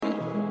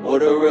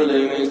what it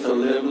really means to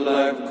live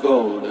life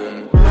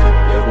golden.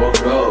 Yeah, we're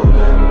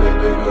golden,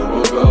 baby girl,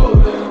 we're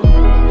golden.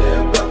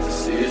 They're about to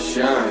see us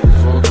shine,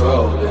 cause we're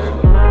golden.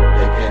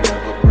 They can't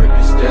ever break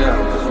us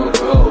down, cause we're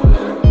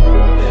golden.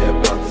 They're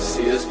about to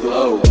see us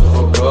glow, cause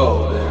we're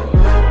golden.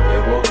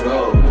 Yeah, we're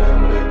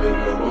golden, baby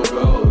girl, we're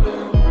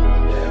golden.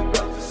 They're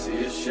about to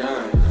see us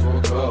shine, cause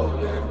we're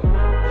golden.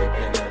 They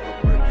can't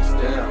ever break us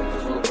down,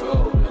 cause we're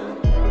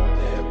golden.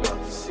 They're about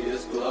to see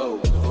us glow,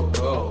 cause we're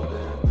golden.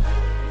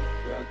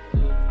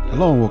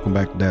 Hello and welcome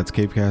back to Dad's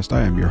Cavecast.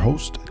 I am your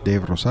host,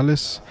 David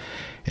Rosales.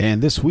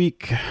 And this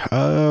week,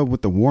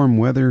 with the warm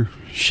weather,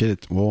 it's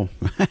been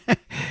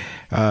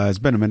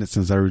a minute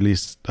since I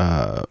released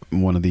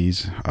one of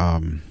these.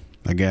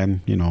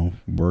 Again,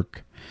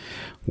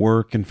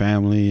 work and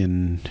family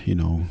and,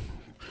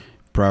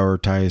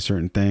 prioritize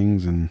certain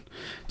things, and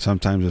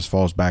sometimes this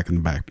falls back in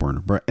the back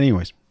burner. But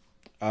anyways,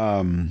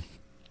 due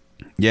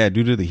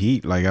to the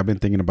heat, I've been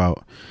thinking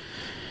about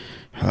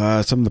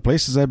some of the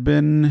places I've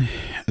been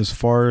as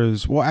far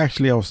as, I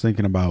was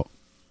thinking about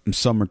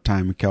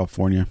summertime in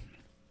California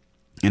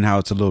and how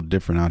it's a little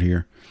different out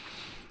here.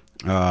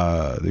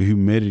 The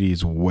humidity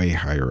is way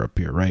higher up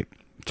here, right?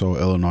 So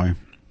Illinois,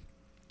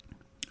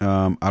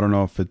 I don't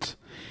know if it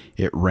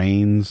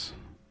rains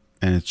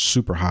and it's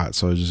super hot,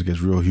 so it just gets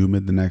real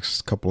humid the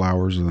next couple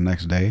hours or the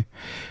next day,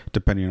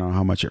 depending on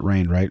how much it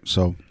rained, right?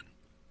 So,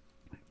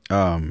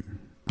 I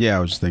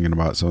was just thinking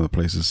about some of the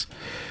places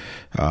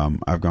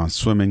I've gone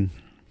swimming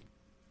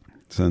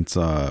since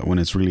when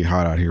it's really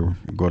hot out here.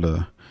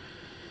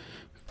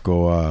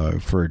 Go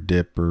for a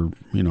dip, or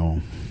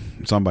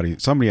somebody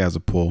has a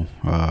pool.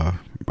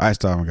 I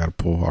still haven't got a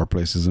pool. Our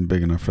place isn't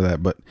big enough for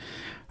that, but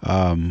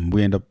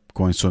we end up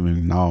going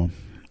swimming. Now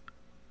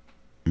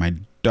my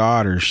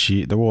daughter,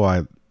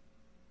 both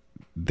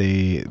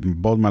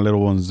my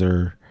little ones,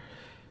 they're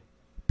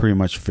pretty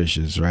much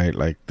fishes, right?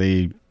 My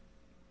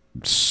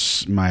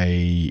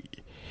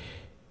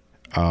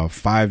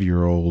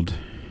 5-year-old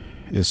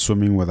is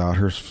swimming without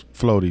her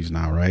floaties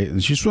now, right?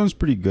 And she swims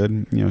pretty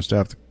good. Still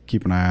have to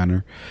keep an eye on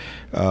her.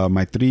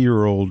 My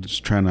 3-year-old is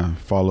trying to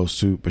follow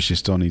suit, but she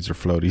still needs her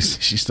floaties.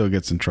 She still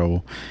gets in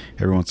trouble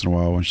every once in a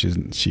while when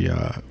she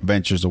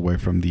ventures away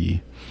from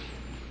the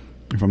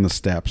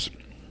steps.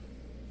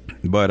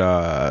 But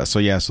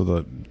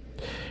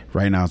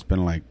right now it's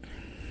been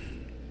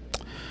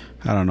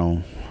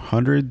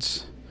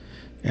hundreds,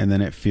 and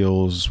then it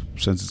feels,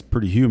 since it's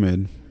pretty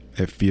humid,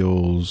 it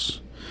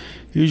feels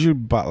usually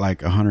about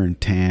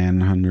 110,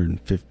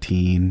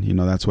 115.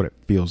 That's what it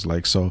feels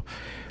like. So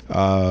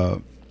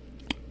the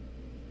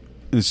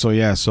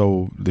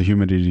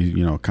humidity,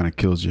 kind of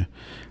kills you.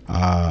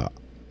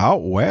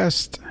 Out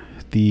west,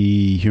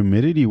 the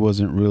humidity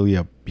wasn't really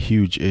a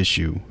huge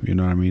issue. You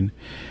know what I mean?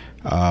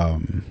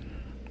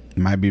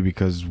 Might be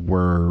because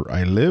where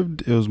I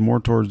lived, it was more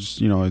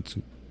towards, it's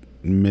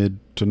mid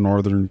to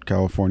northern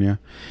California.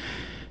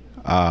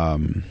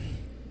 And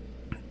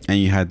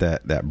you had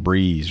that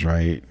breeze,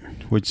 right?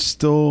 Which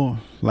still,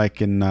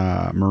 in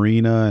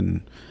Marina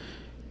and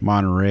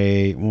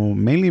Monterey,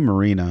 mainly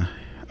Marina,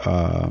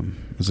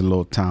 is a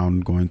little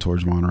town going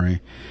towards Monterey.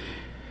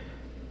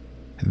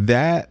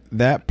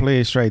 That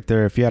place right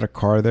there, if you had a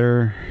car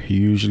there,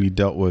 you usually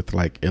dealt with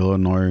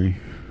Illinois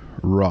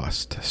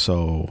rust.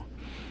 So,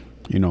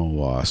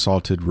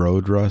 salted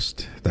road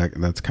rust.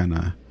 That's kind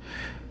of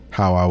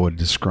how I would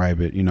describe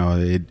it.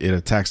 It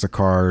attacks the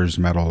car's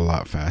metal a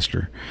lot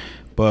faster.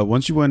 But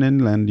once you went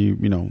inland,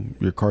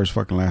 your cars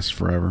fucking last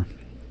forever.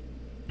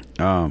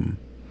 And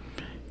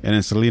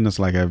in Salinas,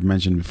 like I've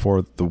mentioned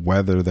before, the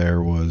weather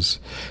there was,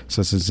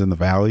 since it's in the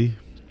valley,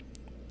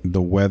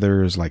 the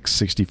weather is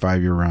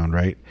 65 year round,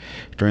 right?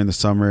 During the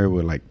summer, it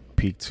would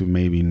peak to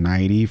maybe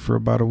 90 for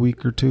about a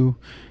week or two,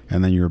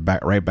 and then you're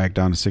right back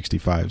down to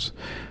 65s.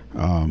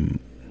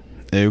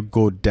 It would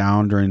go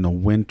down during the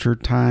winter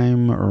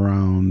time,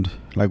 around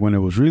when it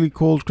was really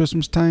cold,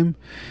 Christmas time.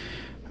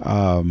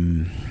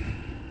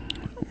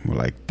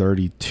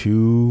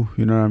 32,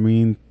 you know what I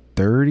mean?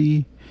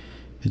 30.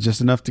 It's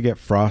just enough to get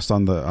frost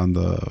on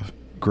the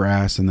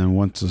grass, and then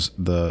once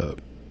the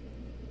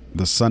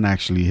sun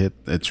actually hit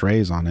its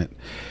rays on it,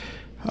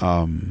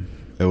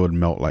 it would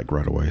melt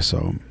right away.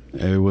 So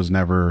it was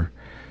never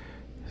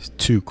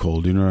too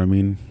cold, you know what I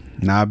mean?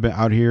 Now I've been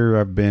out here,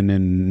 I've been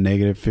in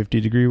negative 50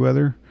 degree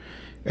weather,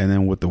 and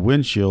then with the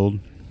wind chill,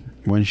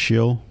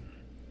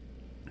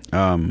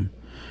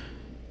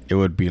 it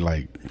would be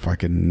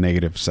fucking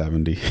negative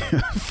 70,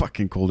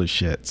 fucking cold as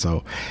shit.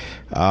 So,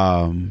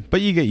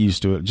 but you get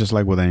used to it, just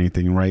like with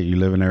anything, right? You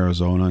live in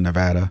Arizona,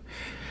 Nevada,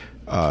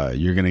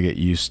 you're going to get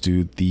used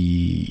to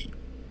the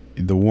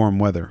warm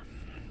weather.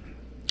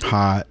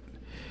 Hot.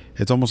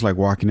 It's almost like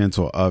walking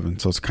into an oven.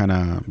 So it's kind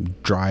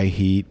of dry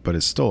heat, but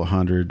it's still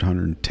 100,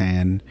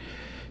 110,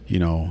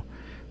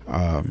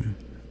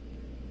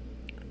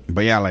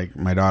 but yeah,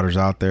 my daughter's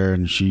out there,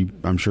 and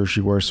I'm sure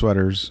she wears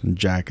sweaters and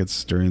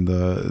jackets during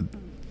the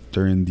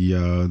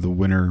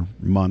winter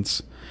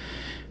months.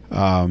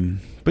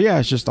 But yeah,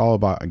 it's just all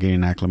about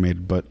getting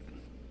acclimated. But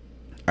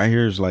I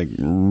hear it's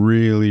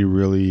really,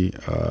 really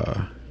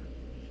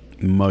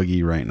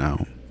muggy right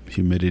now.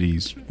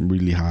 Humidity's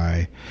really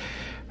high.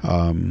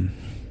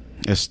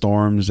 It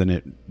storms and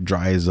it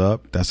dries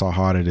up. That's how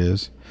hot it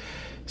is.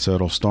 So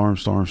it'll storm,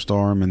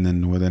 and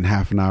then within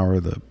half an hour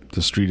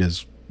the street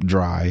is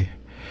dry.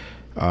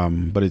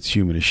 But it's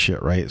humid as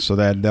shit, right? So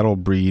that'll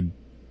breed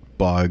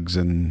bugs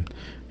and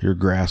your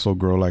grass will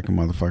grow like a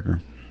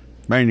motherfucker.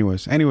 But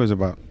anyways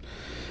about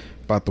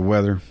the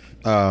weather.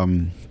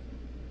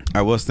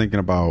 I was thinking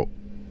about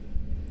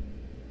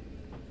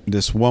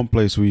this one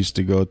place we used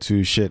to go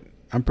to. Shit,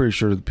 I'm pretty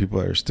sure the people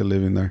that are still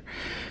living there,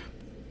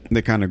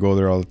 they kind of go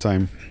there all the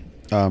time.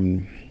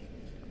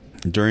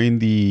 During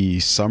the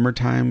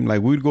summertime,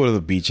 like we'd go to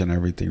the beach and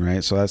everything,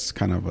 right? So that's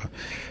kind of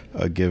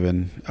a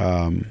given.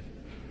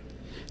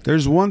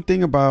 There's one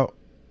thing about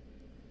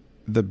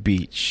the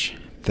beach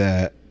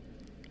that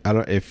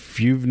if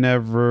you've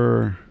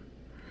never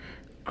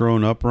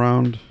grown up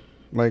around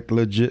like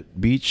legit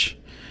beach,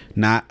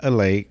 not a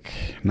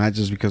lake, not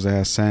just because it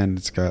has sand,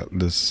 it's got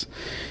this,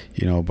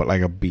 but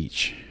like a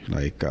beach,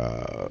 like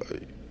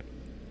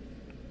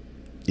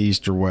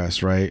east or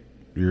west, right?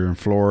 You're in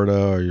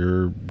Florida or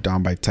you're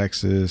down by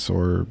Texas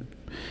or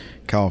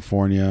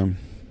California.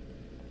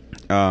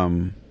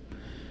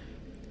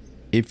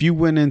 If you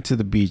went into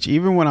the beach,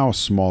 even when I was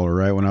smaller,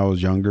 right? When I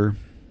was younger,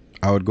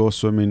 I would go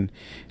swimming,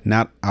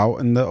 not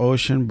out in the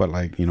ocean, but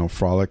like,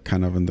 frolic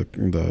kind of in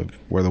the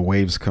where the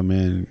waves come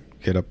in,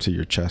 get up to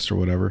your chest or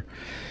whatever.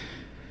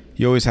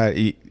 You always had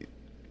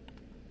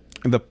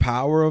the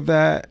power of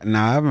that.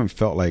 Now I haven't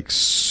felt like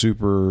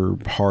super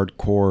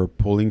hardcore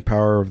pulling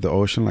power of the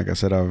ocean. Like I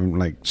said, I haven't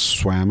like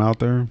swam out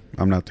there.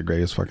 I'm not the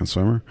greatest fucking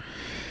swimmer.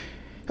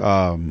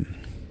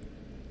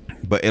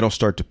 But it'll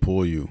start to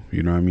pull you.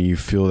 You know what I mean? You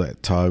feel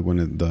that tug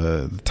when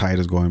the tide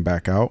is going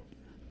back out,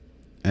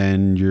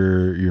 and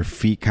your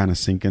feet kind of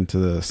sink into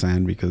the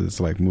sand because it's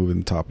like moving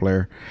the top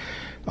layer.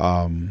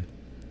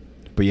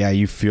 But yeah,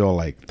 you feel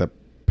like the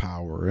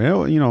power.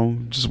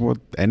 Just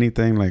with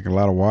anything, like a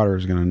lot of water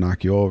is gonna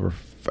knock you over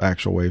if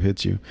actual wave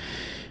hits you.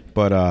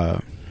 But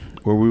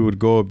where we would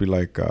go would be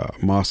like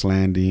Moss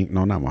Landing.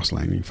 No, not Moss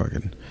Landing.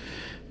 Fucking.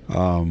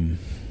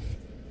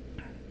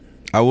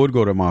 I would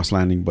go to Moss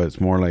Landing, but it's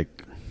more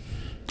like,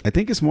 I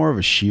think it's more of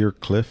a sheer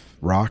cliff,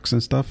 rocks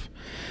and stuff.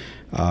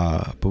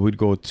 But we'd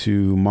go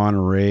to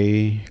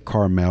Monterey,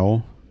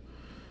 Carmel,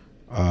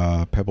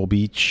 Pebble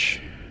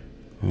Beach,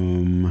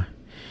 and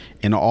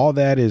all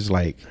that is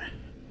like,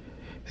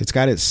 it's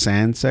got its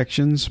sand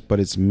sections, but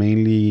it's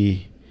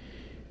mainly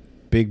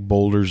big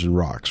boulders and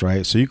rocks,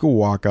 right? So you could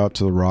walk out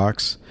to the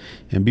rocks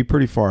and be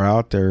pretty far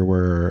out there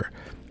where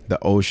the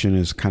ocean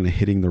is kind of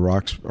hitting the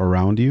rocks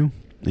around you.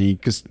 And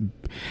because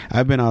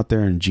I've been out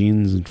there in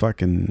jeans and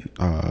fucking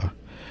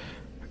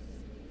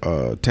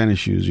tennis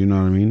shoes, you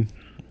know what I mean?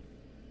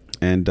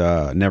 And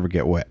never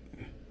get wet.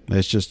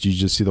 It's just, you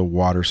just see the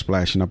water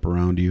splashing up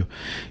around you.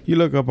 You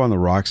look up on the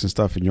rocks and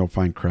stuff and you'll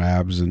find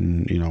crabs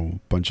and, a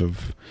bunch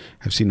of,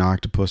 I've seen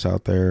octopus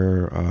out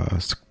there.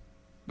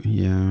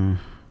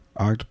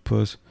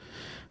 Octopus,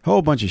 a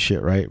whole bunch of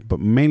shit, right? But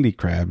mainly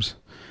crabs.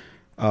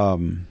 Yeah,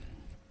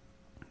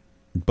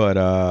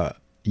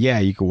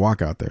 you can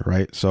walk out there,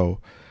 right? So,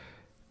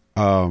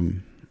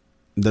 the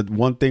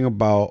one thing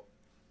about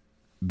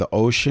the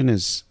ocean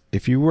is,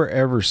 if you were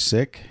ever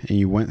sick and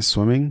you went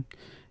swimming,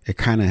 it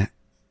kind of,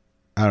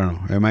 I don't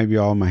know, it might be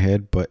all in my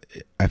head, but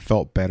I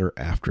felt better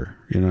after,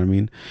 you know what I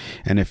mean?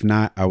 And if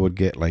not, I would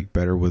get like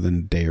better within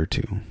a day or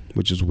two,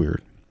 which is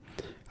weird.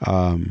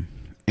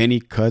 Any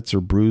cuts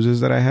or bruises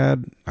that I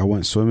had, I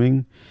went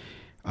swimming.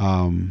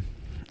 And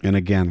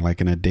again,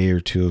 like in a day or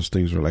two, those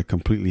things were like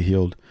completely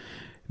healed.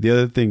 The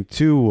other thing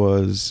too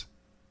was,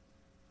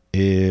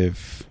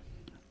 if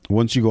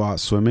once you go out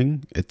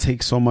swimming, it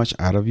takes so much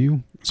out of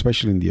you,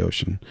 especially in the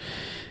ocean,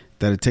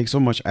 that it takes so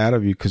much out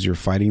of you because you're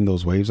fighting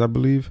those waves, I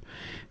believe,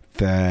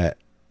 that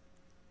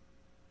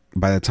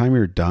by the time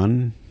you're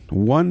done,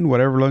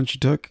 whatever lunch you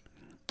took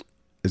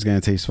is going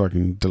to taste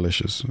fucking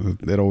delicious.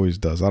 It always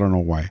does. I don't know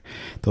why.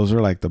 Those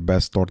are like the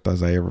best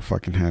tortas I ever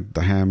fucking had.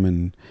 The ham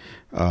and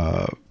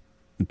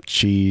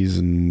cheese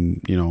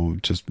and,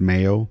 just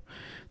mayo.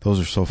 Those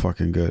are so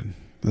fucking good.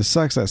 It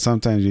sucks that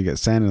sometimes you get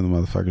sand in the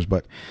motherfuckers,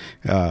 but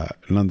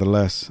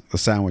nonetheless, the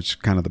sandwich is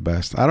kind of the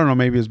best. I don't know,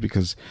 maybe it's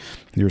because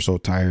you're so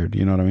tired,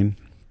 you know what I mean?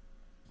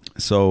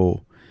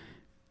 So,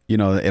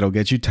 it'll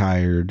get you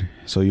tired,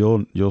 so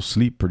you'll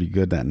sleep pretty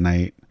good that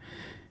night.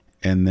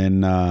 And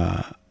then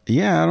I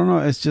don't know,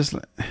 it's just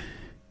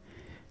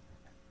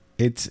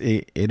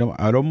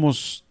I'd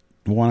almost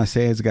want to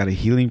say it's got a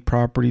healing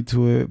property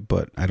to it,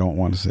 but I don't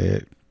want to say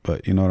it.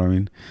 But you know what I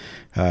mean?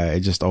 It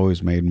just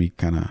always made me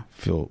kind of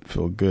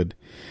feel good.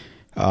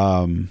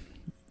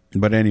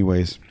 But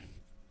anyways,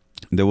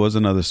 there was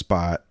another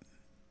spot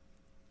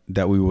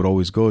that we would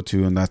always go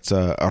to, and that's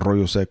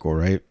Arroyo Seco,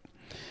 right?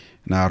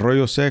 Now,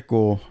 Arroyo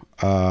Seco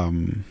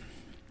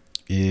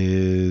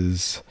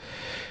is...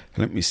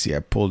 Let me see. I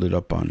pulled it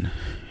up on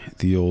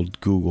the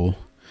old Google.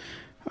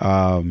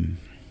 Where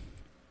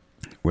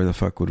the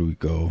fuck would we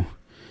go?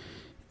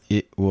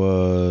 It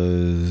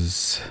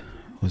was...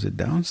 Was it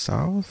down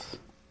south?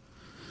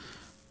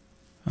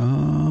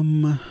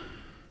 I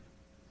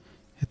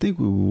think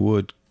we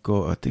would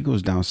go. I think it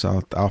was down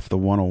south off the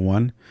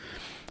 101.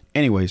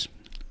 Anyways,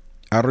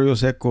 Arroyo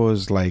Seco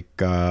is like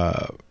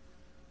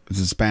it's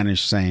a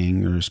Spanish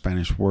saying or a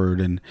Spanish word,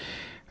 and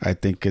I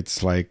think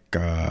it's like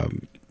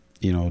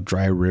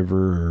dry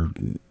river or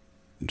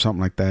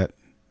something like that.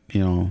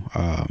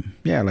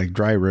 Like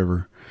dry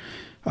river.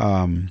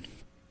 And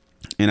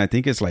I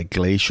think it's like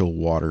glacial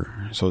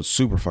water, so it's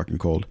super fucking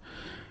cold.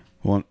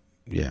 Well,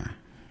 yeah,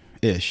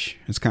 ish.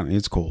 It's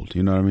cold.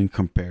 You know what I mean?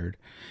 Compared.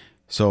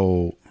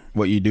 So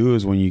what you do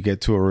is when you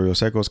get to Arroyo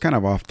Seco, it's kind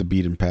of off the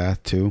beaten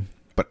path too,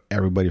 but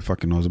everybody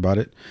fucking knows about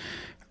it.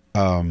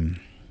 The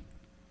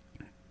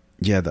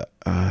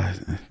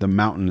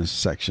mountainous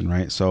section,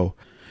 right? So,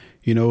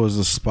 it was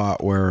a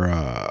spot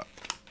where,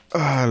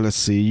 let's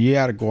see, you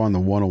had to go on the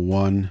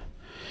 101.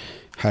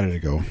 How did it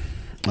go?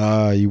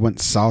 You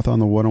went south on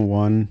the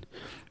 101.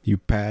 You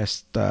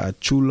passed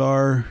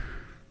Chular.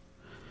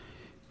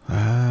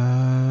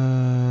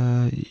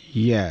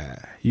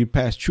 You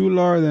passed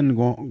Chular, then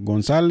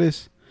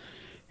Gonzales,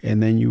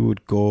 and then you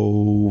would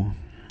go,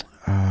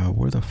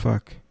 where the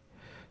fuck?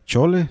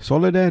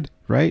 Soledad,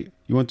 right?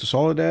 You went to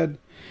Soledad,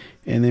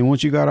 and then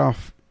once you got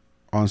off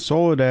on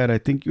Soledad, I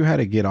think you had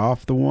to get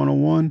off the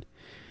 101.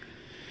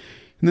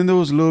 And then there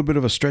was a little bit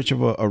of a stretch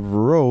of a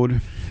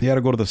road. You had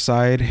to go to the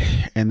side,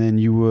 and then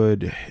you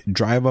would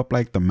drive up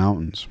like the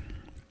mountains.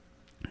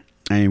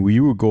 And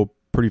you would go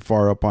pretty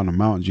far up on the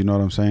mountains, you know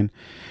what I'm saying?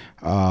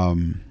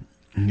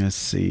 Let's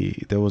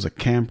see. There was a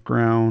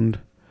campground.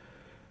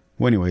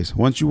 Well, anyways,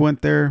 once you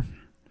went there,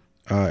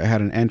 it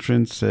had an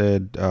entrance,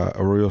 said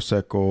Arroyo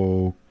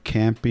Seco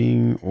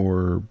camping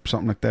or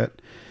something like that.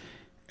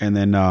 And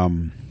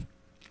then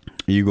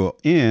you go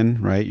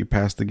in, right? You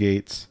pass the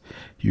gates.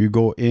 You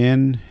go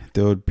in.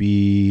 There would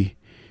be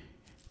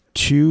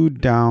two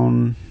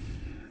little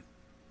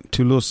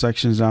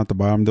sections down at the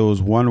bottom. There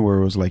was one where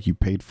it was like you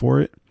paid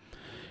for it,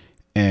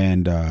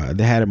 and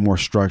they had it more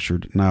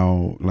structured.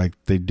 Now, like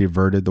they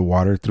diverted the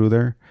water through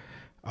there,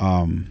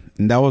 and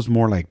that was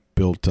more like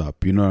built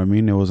up. You know what I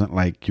mean? It wasn't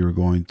like you were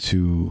going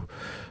to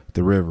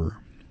the river,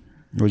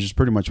 which is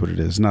pretty much what it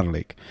is. It's not a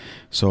lake.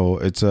 So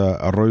it's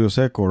Arroyo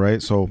Seco,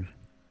 right? So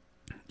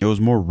it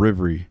was more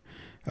rivery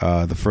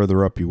the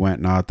further up you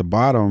went. Now at the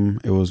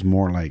bottom, it was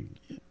more like,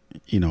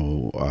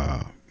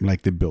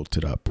 like they built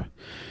it up.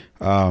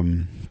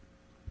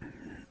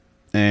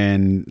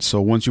 And so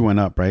once you went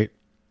up, right,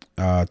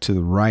 to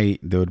the right,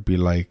 there would be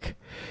like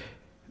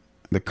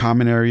the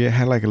common area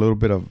had like a little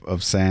bit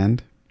of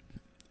sand.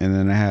 And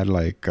then it had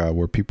like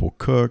where people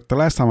cooked. The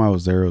last time I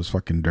was there, it was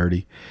fucking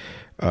dirty.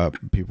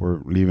 People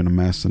were leaving a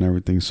mess and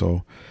everything.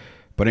 So,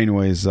 but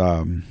anyways,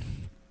 they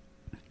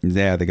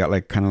got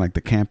like kind of like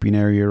the camping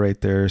area right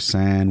there,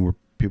 sand where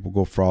people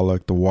go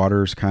frolic. The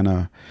water's kind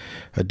of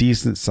a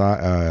decent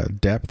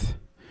depth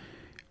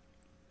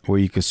where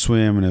you could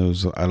swim, and it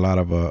was a lot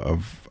of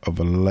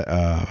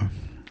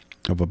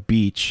a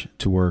beach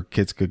to where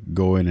kids could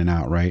go in and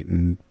out, right,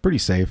 and pretty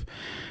safe.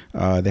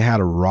 They had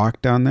a rock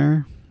down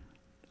there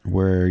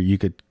where you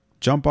could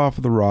jump off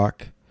of the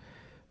rock,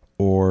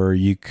 or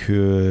you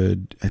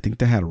could, I think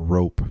they had a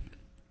rope.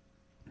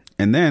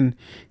 And then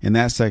in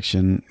that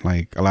section,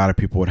 like a lot of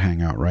people would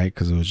hang out, right?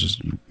 Because it was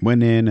just, you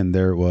went in and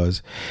there it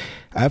was.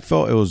 I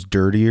felt it was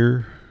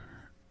dirtier.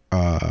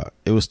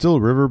 It was still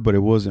a river, but it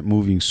wasn't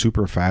moving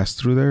super fast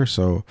through there.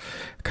 So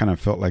I kind of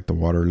felt like the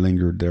water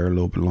lingered there a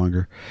little bit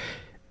longer.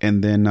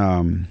 And then,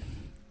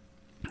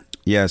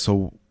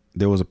 so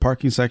there was a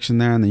parking section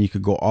there, and then you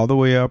could go all the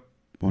way up.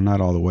 Well,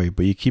 not all the way,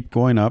 but you keep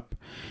going up,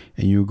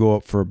 and you go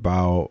up for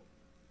about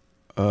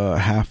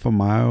half a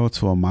mile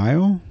to a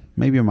mile,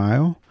 maybe a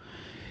mile.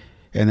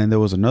 And then there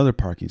was another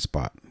parking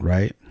spot,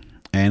 right?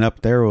 And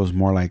up there was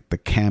more like the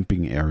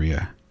camping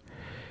area.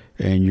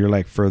 And you're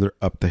like further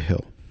up the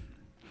hill.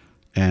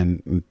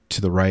 And to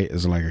the right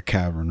is like a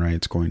cavern, right?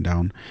 It's going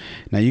down.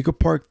 Now you could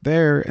park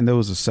there, and there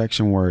was a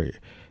section where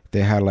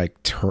they had like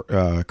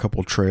a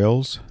couple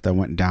trails that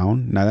went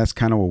down. Now that's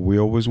kind of where we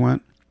always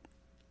went.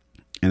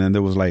 And then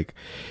there was like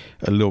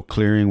a little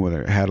clearing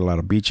where it had a lot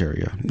of beach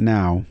area.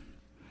 Now,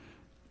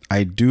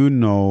 I do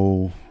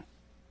know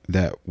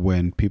that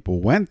when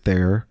people went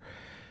there,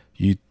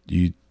 you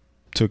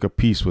took a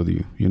piece with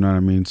you. You know what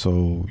I mean?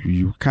 So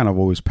you kind of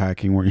always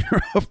packing when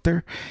you're up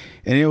there.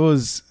 And it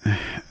was,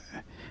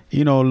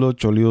 little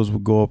cholios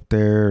would go up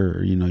there.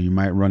 Or, you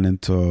might run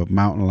into a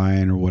mountain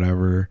lion or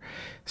whatever.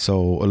 So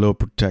a little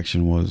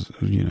protection was,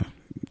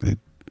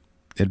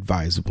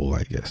 advisable,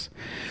 I guess.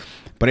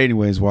 But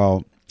anyways,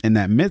 while in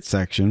that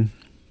midsection,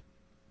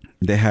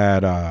 they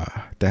had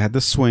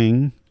the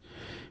swing,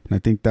 and I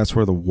think that's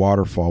where the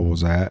waterfall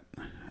was at.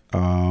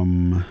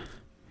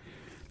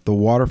 The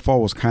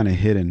waterfall was kind of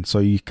hidden, so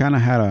you kind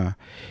of had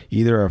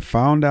either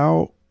found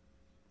out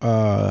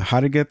how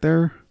to get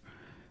there,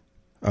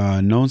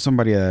 known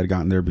somebody that had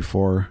gotten there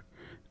before,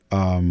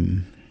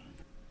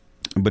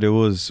 but it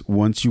was,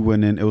 once you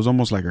went in, it was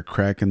almost like a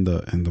crack in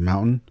the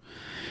mountain,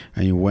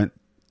 and you went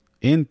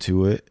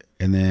into it,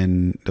 and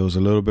then there was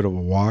a little bit of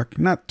a walk,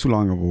 not too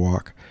long of a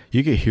walk.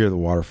 You could hear the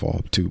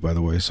waterfall too, by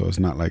the way, so it's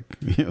not like,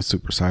 you know,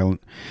 super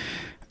silent.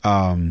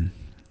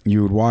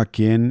 You would walk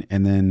in,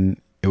 and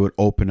then it would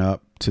open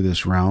up to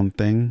this round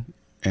thing,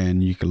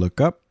 and you could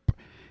look up,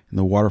 and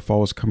the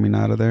waterfall was coming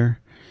out of there.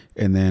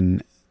 And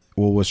then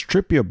what was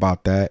trippy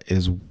about that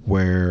is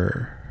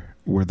where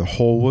the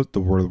hole was,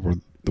 where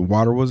the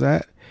water was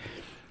at,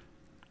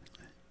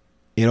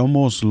 it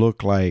almost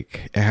looked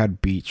like it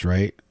had beach,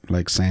 right?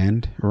 Like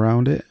sand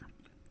around it.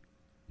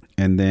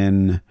 And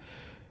then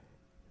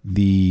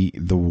the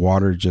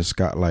water just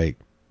got like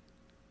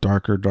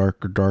darker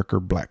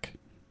black.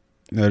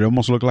 It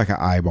almost looked like an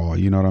eyeball.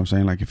 You know what I'm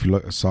saying? Like if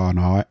you saw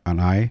an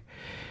eye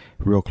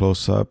real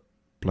close up,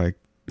 like,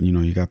 you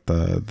know, you got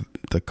the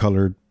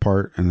colored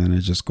part, and then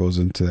it just goes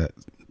into that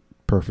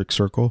perfect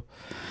circle.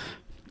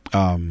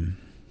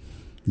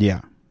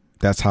 Yeah,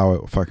 that's how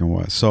it fucking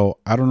was. So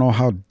I don't know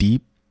how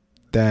deep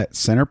that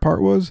center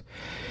part was,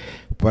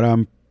 but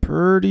I'm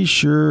pretty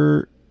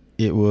sure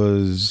it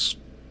was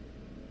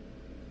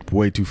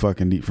way too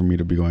fucking deep for me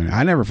to be going.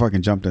 I never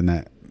fucking jumped in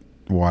that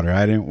water.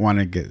 I didn't want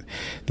to get.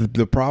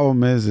 The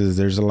problem is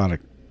there's a lot of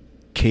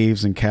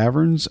caves and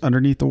caverns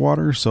underneath the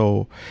water.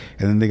 So,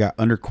 and then they got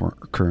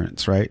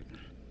undercurrents, right?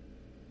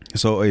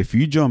 So if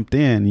you jumped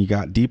in, you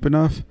got deep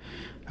enough,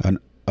 an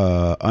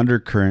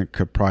undercurrent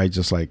could probably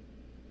just like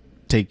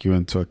take you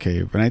into a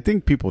cave. And I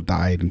think people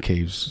died in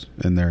caves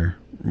in there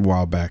a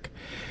while back.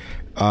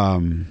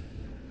 So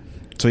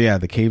yeah,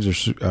 the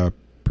caves are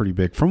pretty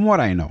big from what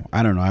I know.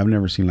 I don't know. I've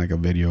never seen like a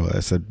video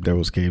that said there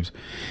was caves.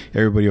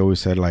 Everybody always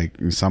said like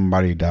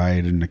somebody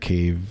died in the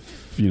cave,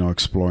 you know,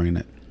 exploring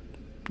it.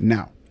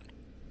 Now,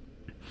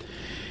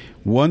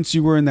 once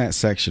you were in that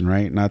section,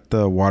 right? Not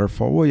the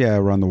waterfall. Well, yeah,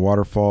 around the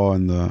waterfall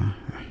and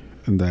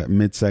in that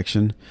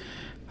midsection.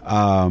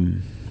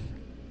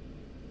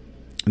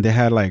 They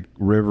had like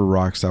river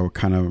rocks that would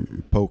kind of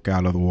poke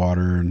out of the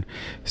water, and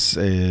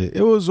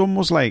it was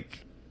almost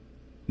like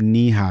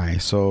knee high.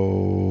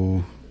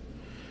 So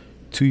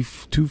 2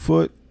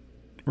 foot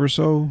or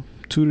so,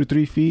 2 to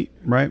 3 feet,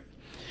 right?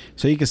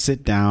 So you could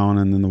sit down,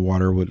 and then the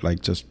water would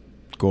like just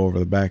go over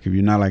the back of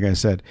you. Not like I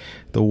said,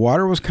 the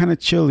water was kind of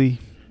chilly,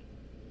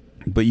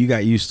 but you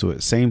got used to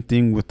it. Same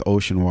thing with the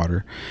ocean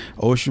water.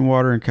 Ocean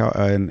water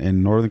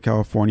in Northern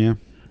California,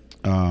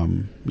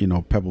 you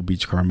know, Pebble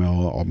Beach,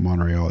 Carmel,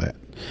 Monterey, all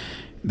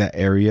that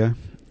area.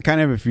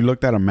 Kind of, if you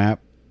looked at a map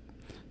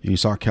and you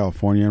saw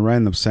California right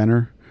in the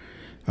center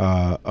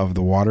of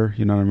the water,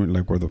 you know what I mean,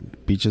 like where the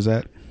beach is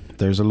at,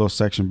 there's a little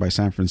section by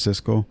San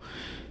Francisco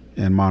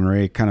and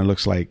Monterey. It kind of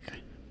looks like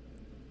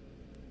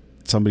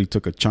somebody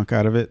took a chunk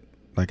out of it,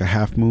 like a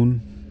half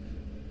moon,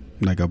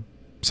 like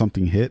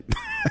something hit.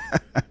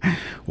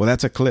 Well,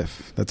 that's a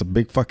cliff. That's a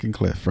big fucking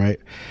cliff, right?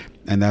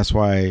 And that's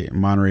why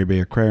Monterey Bay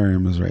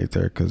Aquarium is right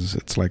there, because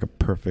it's like a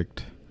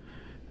perfect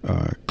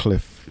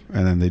cliff,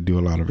 and then they do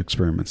a lot of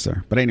experiments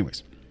there. But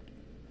anyways,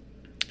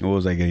 what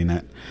was I getting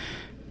at?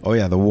 Oh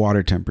yeah, the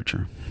water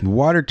temperature. The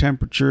water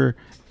temperature,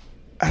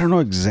 I don't know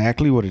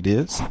exactly what it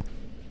is.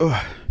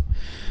 Ugh.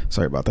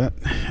 Sorry about that.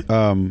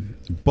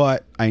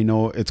 But I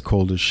know it's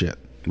cold as shit,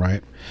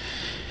 right?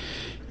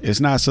 It's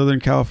not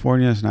Southern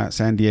California. It's not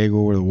San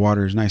Diego, where the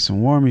water is nice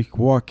and warm. You can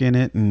walk in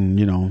it and,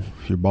 you know,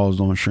 your balls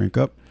don't shrink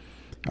up.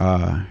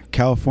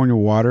 California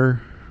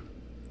water,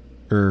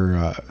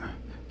 or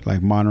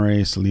like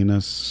Monterey,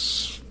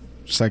 Salinas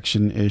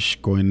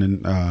section-ish going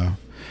in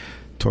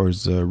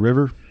towards the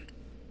river,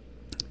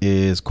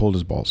 is cold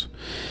as balls.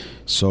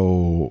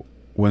 So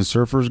when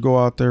surfers go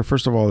out there,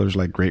 first of all, there's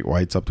like great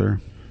whites up there.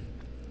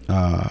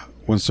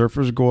 When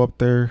surfers go up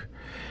there,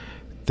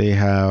 they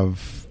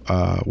have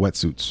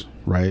wetsuits,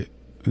 right?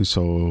 And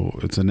so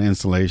it's an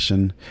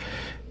installation.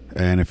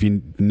 And if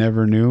you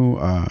never knew,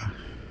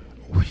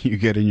 when you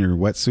get in your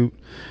wetsuit,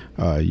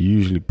 you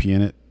usually pee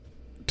in it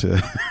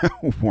to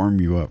warm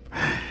you up.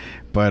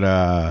 But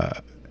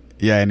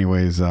yeah,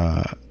 anyways,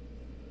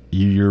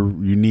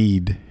 you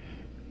need,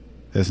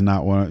 it's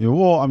not one.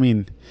 Well, I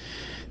mean,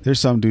 there's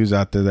some dudes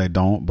out there that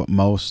don't, but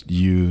most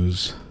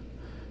use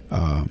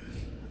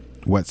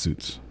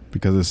wetsuits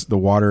because the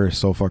water is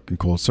so fucking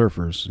cold.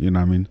 Surfers, you know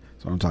what I mean?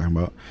 That's what I'm talking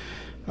about.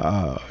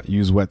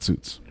 Use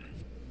wetsuits.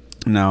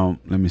 Now,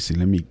 let me see.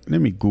 Let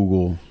me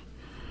Google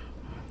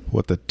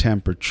what the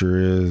temperature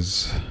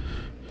is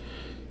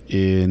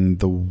in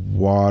the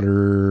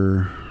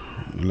water.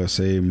 Let's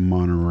say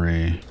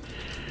Monterey.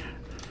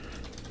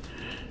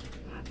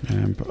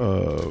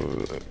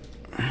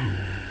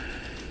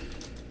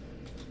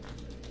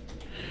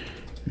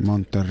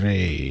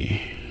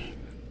 Monterey.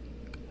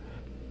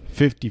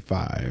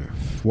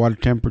 55. Water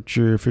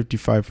temperature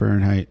 55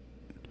 Fahrenheit.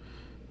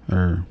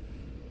 Or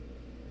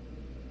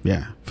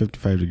yeah,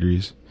 55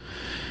 degrees.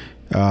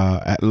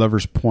 At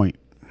Lovers Point.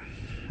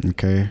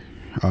 Okay.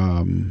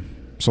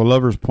 So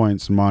Lovers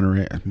Point's in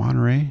Monterey.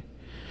 Monterey?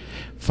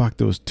 Fuck,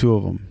 there was two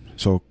of them.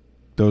 So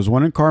there was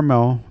one in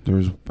Carmel.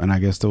 And I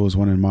guess there was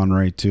one in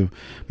Monterey too.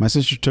 My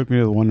sister took me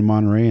to the one in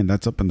Monterey, and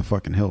that's up in the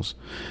fucking hills.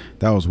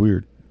 That was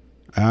weird.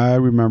 I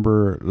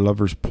remember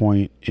Lovers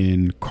Point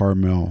in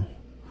Carmel.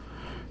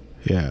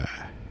 Yeah.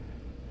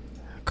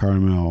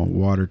 Caramel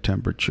water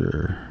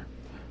temperature.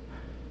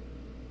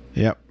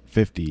 Yep.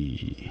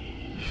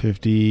 50.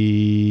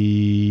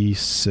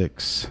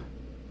 56.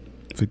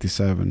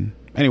 57.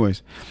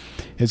 Anyways,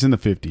 it's in the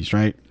 50s,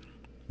 right?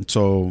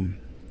 So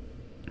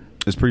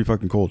it's pretty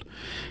fucking cold.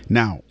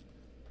 Now,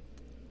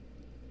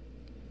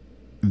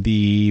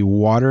 the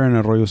water in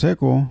Arroyo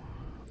Seco.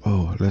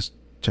 Oh, let's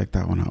check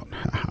that one out.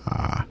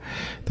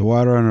 The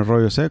water in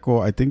Arroyo Seco,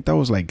 I think that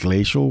was like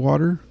glacial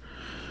water.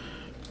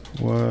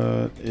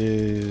 What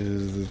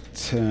is the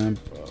temp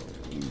of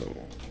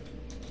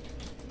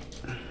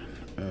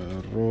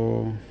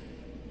Arroyo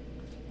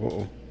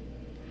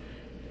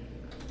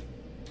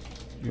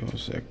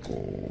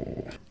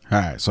Seco?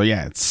 Alright, so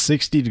yeah, it's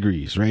 60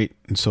 degrees, right?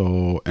 And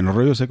so in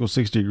Arroyo Seco,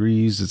 60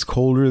 degrees. It's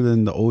colder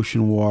than the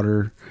ocean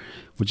water,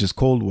 which is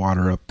cold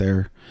water up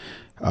there.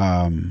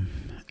 And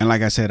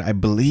like I said, I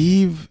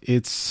believe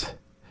it's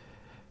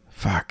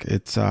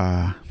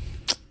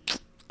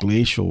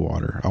glacial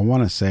water. I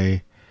want to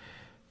say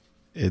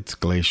it's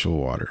glacial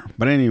water.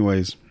 But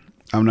anyways,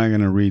 I'm not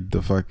going to read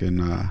the fucking,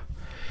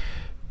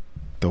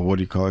 what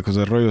do you call it? Because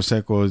Arroyo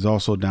Seco is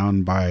also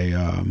down by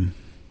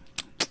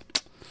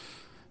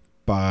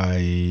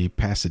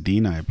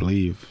Pasadena, I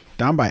believe.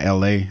 Down by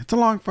LA. It's a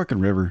long fucking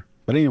river.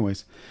 But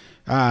anyways,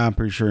 I'm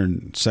pretty sure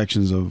in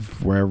sections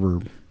of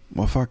wherever.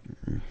 Well, fuck.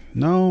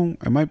 No,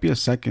 it might be a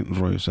second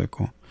Arroyo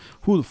Seco.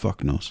 Who the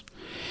fuck knows?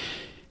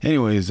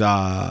 Anyways,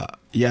 yeah,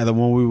 the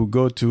one we would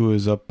go to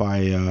is up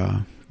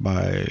by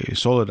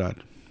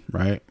Soledad,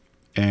 right?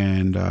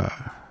 And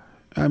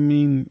I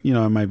mean, you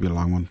know, it might be a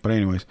long one, but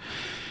anyways,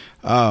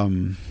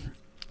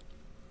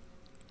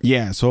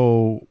 yeah.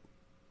 So,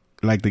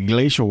 like the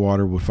glacial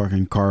water would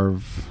fucking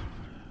carve.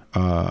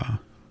 I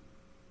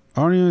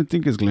don't even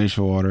think it's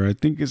glacial water. I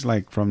think it's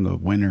like from the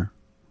winter.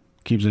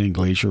 Keeps saying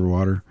glacier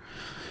water,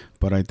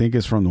 but I think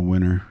it's from the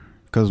winter.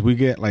 Because we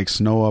get like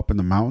snow up in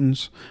the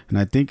mountains. And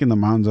I think in the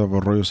mountains of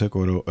Arroyo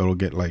Seco, it'll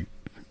get like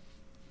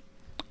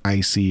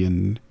icy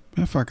and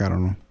fuck, I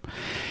don't know.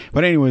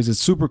 But anyways, it's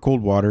super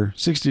cold water,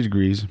 60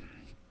 degrees.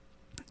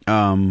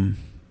 So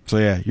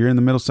yeah, you're in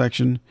the middle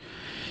section.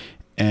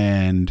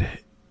 And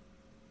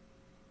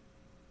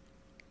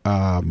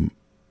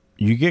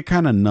you get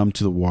kind of numb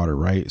to the water,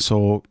 right?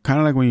 So kind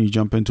of like when you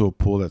jump into a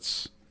pool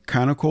that's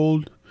kind of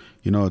cold.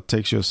 You know, it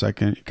takes you a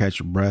second, you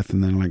catch your breath,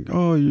 and then like,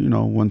 oh, you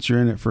know, once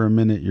you're in it for a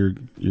minute, you're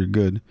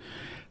good.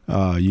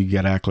 You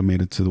get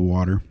acclimated to the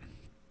water.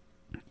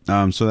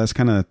 So that's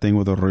kind of the thing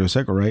with Arroyo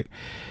Seco, right?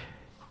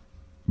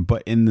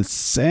 But in the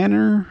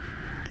center,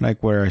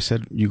 like where I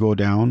said you go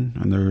down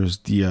and there's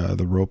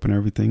the rope and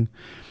everything.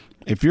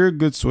 If you're a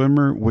good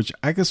swimmer, which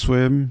I can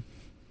swim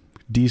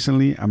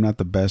decently, I'm not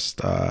the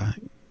best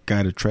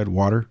guy to tread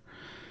water.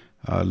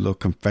 A little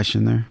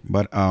confession there,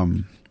 but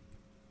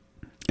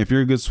if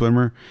you're a good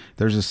swimmer,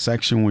 there's a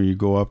section where you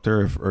go up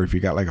there, or if you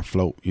got like a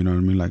float, you know what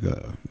I mean? Like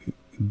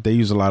they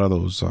use a lot of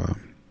those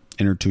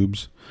inner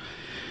tubes.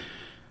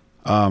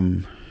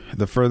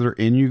 The further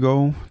in you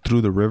go through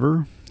the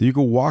river, you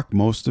can walk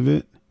most of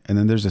it, and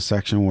then there's a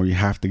section where you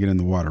have to get in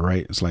the water,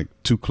 right? It's like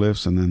 2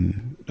 cliffs, and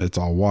then it's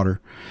all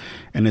water,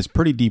 and it's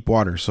pretty deep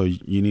water, so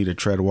you need to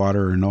tread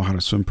water or know how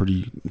to swim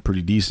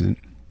pretty decent.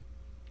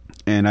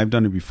 And I've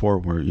done it before,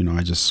 where you know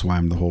I just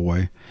swam the whole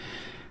way.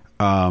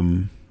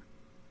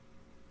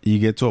 You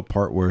get to a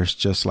part where it's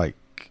just like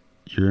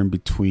you're in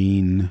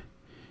between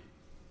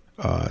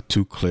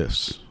 2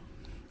 cliffs,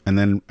 and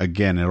then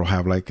again it'll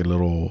have like a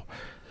little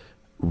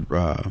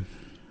like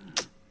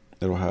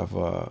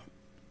a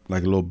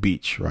little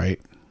beach, right?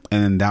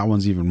 And then that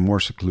one's even more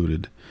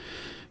secluded,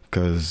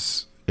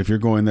 because if you're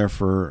going there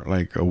for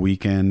like a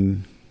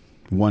weekend,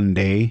 one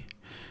day,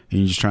 and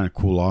you're just trying to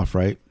cool off,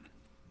 right?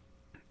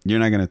 You're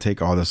not going to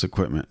take all this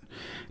equipment.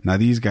 Now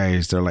these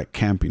guys, they're like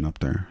camping up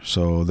there,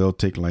 so they'll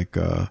take like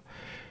what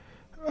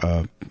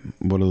are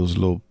those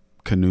little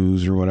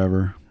canoes or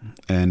whatever,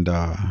 and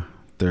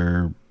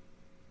their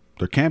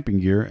camping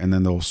gear, and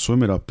then they'll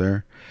swim it up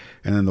there,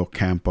 and then they'll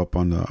camp up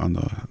on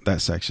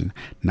that section.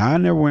 Now I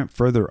never went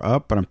further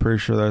up, but I'm pretty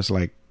sure there's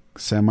like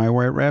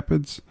semi-white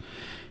rapids,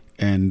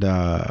 and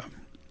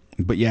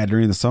but yeah,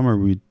 during the summer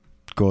we'd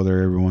go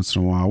there every once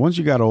in a while. Once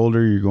you got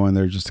older, you're going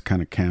there just to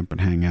kind of camp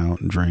and hang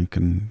out and drink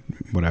and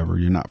whatever.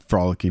 You're not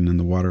frolicking in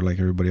the water like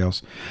everybody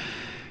else.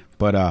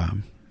 But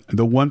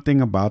the one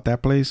thing about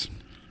that place,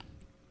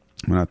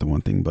 well, not the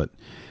one thing, but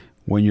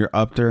when you're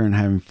up there and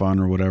having fun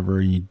or whatever,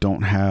 and you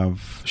don't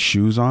have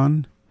shoes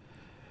on,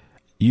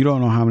 you don't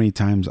know how many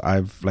times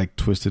I've like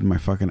twisted my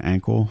fucking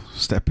ankle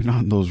stepping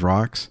on those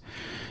rocks,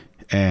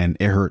 and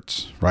it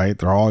hurts, right?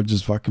 They're all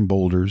just fucking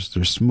boulders.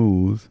 They're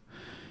smooth.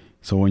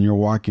 So when you're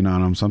walking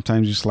on them,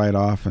 sometimes you slide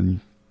off and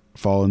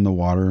fall in the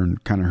water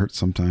and kind of hurt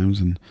sometimes.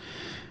 And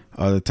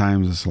other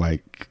times it's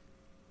like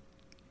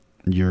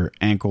your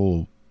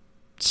ankle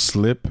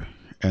slip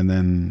and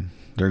then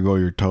there go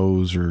your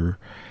toes or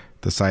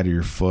the side of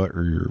your foot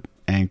or your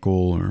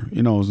ankle, or,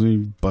 you know,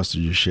 you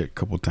busted your shit a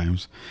couple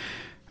times.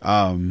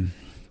 But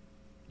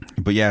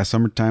yeah,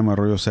 summertime,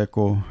 Arroyo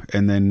Seco.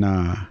 And then,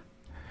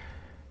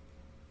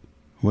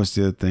 what's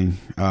the other thing?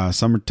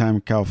 Summertime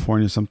in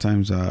California,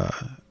 sometimes, well,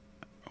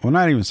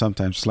 not even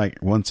sometimes, it's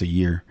like once a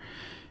year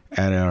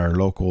at our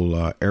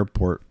local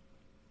airport,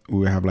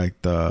 we have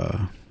like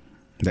the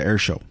air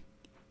show.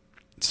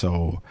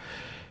 So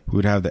we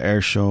would have the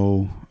air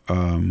show.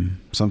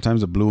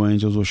 Sometimes the Blue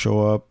Angels will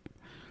show up.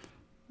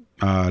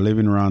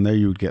 Living around there,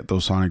 you would get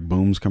those sonic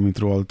booms coming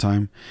through all the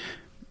time.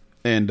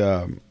 And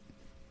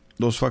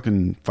those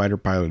fucking fighter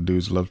pilot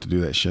dudes love to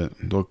do that shit.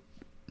 They'll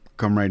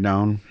come right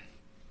down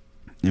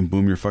and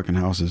boom your fucking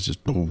houses,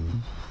 just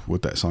boom,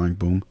 with that sonic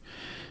boom.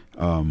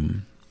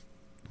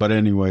 But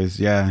anyways,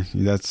 yeah,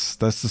 that's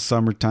the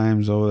summer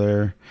times over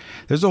there.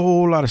 There's a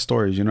whole lot of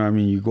stories, you know what I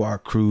mean? You go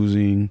out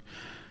cruising.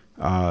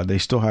 They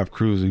still have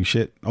cruising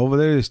shit over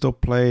there. They still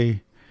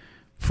play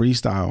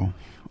freestyle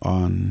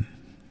on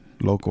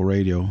local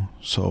radio.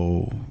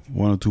 So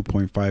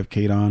 102.5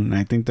 KDON. And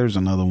I think there's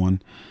another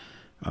one,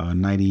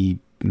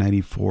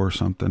 94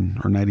 something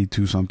or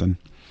 92 something.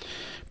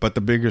 But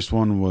the biggest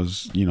one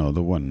was, you know,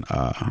 the one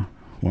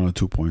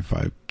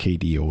 102.5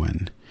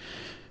 KDON.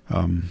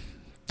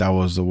 That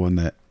was the one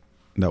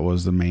that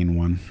was the main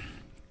one.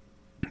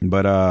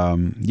 But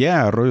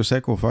yeah, Arroyo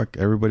Seco, fuck,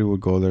 everybody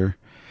would go there.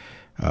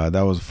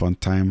 That was a fun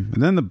time.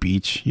 And then the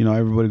beach, you know,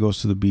 everybody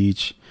goes to the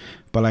beach.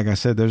 But like I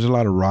said, there's a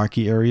lot of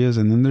rocky areas,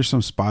 and then there's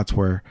some spots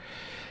where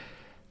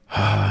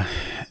I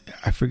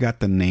forgot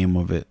the name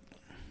of it,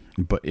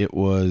 but it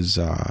was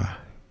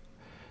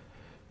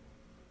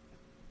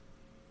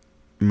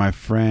my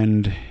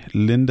friend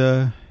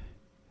Linda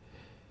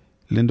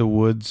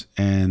Woods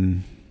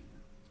and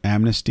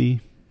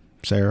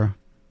Sarah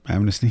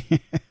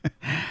Amnesty.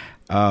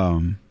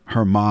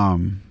 Her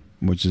mom,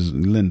 which was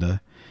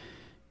Linda,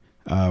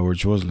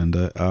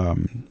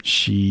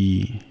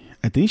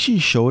 I think she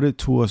showed it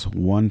to us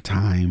one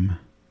time,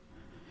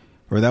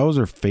 or that was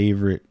her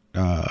favorite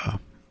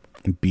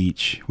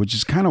beach, which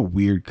is kind of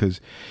weird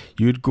because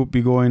you'd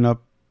be going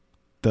up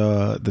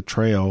the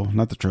trail,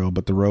 not the trail,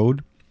 but the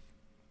road.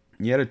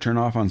 You had to turn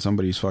off on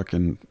somebody's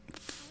fucking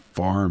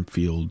farm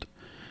field,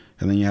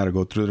 and then you had to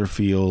go through their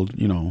field,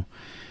 you know,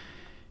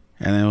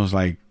 and then it was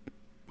like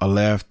a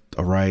left,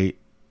 a right,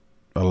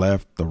 a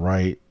left, a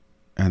right,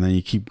 and then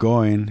you keep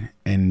going,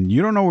 and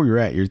you don't know where you're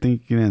at. You're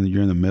thinking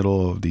you're in the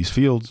middle of these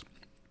fields.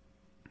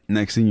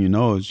 Next thing you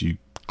know is you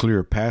clear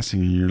a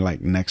passing and you're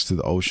like next to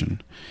the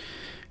ocean.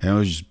 And it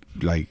was just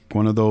like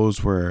one of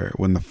those where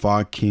when the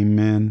fog came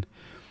in,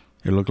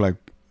 it looked like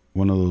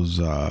one of those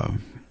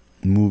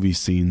movie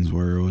scenes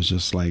where it was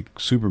just like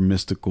super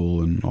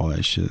mystical and all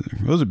that shit.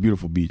 It was a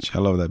beautiful beach. I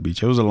love that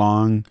beach. It was a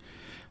long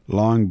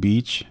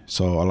beach,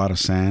 so a lot of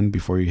sand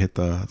before you hit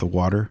the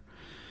water.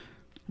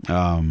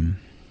 What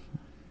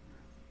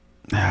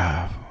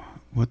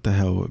the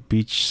hell?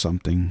 Beach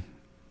something.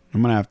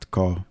 I'm gonna have to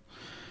call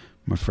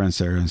my friend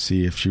Sarah and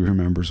see if she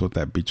remembers what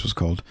that beach was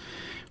called.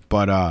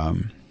 But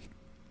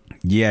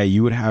yeah,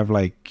 you would have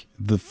like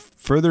the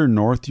further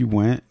north you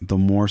went, the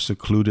more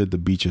secluded the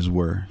beaches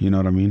were. You know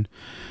what I mean?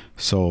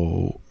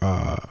 So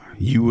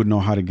you would know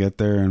how to get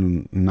there,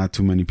 and not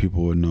too many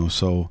people would know.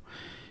 So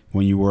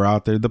when you were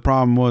out there, the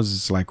problem was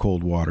it's like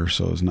cold water,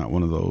 so it's not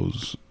one of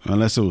those.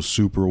 Unless it was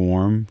super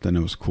warm, then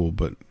it was cool.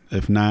 But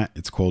if not,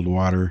 it's cold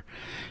water.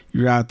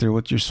 You're out there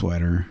with your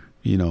sweater,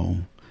 you know.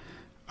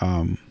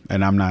 And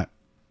I'm not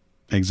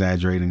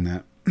exaggerating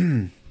that.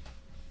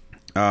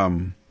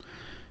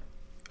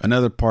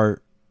 Another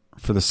part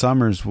for the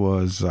summers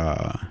was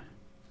where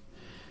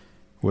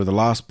the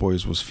Lost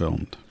Boys was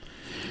filmed.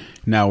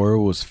 Now, where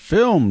it was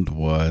filmed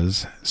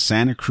was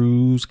Santa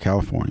Cruz,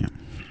 California.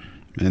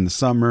 In the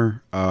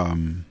summer,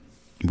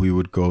 we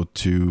would go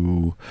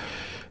to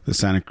the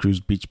Santa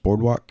Cruz Beach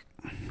Boardwalk.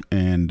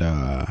 And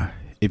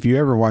if you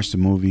ever watched the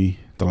movie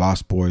The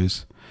Lost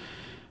Boys,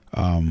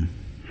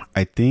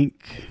 I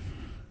think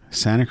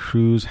Santa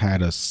Cruz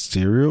had a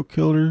serial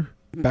killer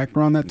back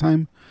around that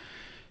time.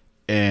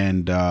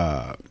 And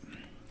yeah,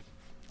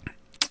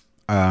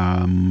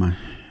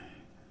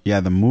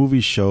 the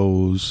movie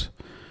shows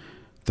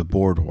the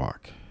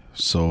boardwalk.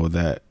 So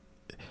that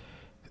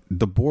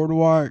the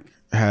boardwalk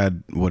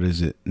had, what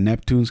is it,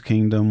 Neptune's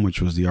Kingdom,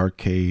 which was the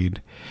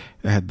arcade.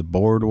 It had the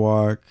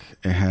boardwalk.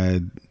 It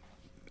had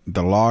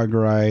the log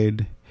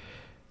ride.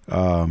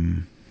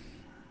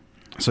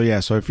 So yeah,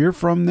 so if you're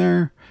from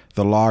there,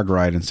 the log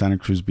ride in Santa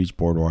Cruz Beach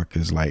Boardwalk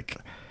is like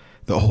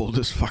the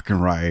oldest fucking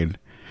ride.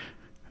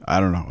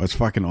 I don't know. It's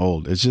fucking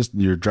old. It's just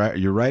you're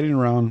riding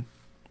around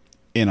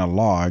in a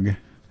log.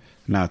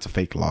 Now it's a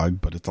fake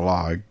log, but it's a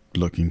log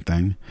looking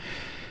thing.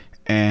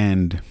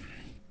 And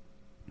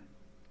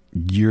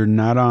you're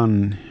not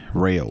on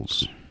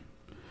rails.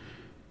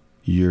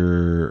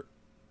 You're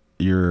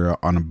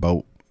on a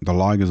boat. The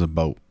log is a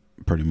boat,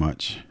 pretty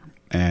much.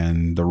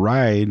 And the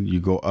ride, you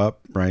go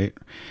up, right?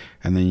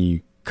 And then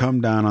you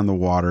come down on the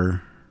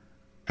water,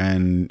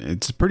 and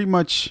it's pretty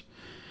much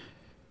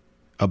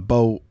a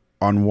boat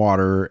on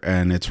water,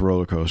 and it's a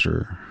roller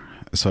coaster.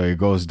 So it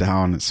goes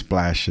down, it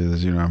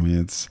splashes, you know what I mean?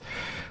 It's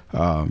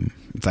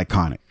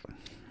iconic.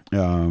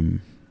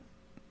 And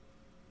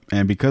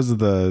because of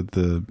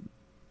the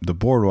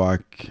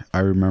boardwalk, I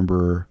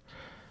remember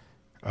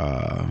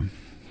the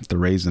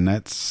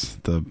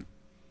Raisinets, the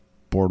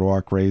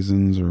Boardwalk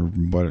raisins, or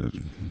what.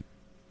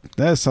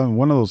 That's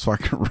one of those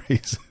fucking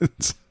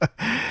raisins.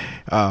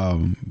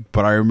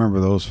 But I remember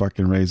those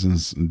fucking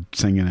raisins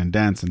singing and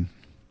dancing.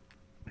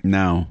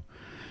 Now,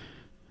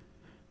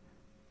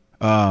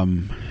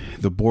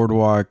 the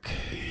Boardwalk,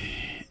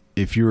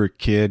 if you were a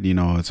kid, you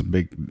know, it's a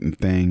big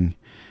thing.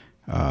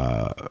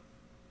 But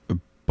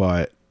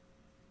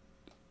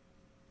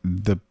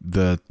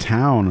the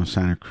town of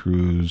Santa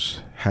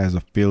Cruz has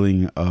a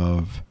feeling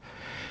of,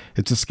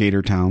 it's a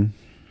skater town.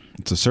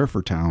 It's a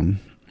surfer town.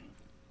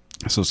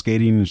 So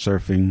skating and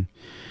surfing,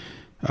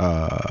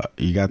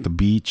 you got the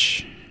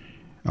beach,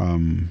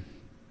 you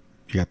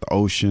got the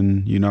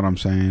ocean, you know what I'm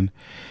saying?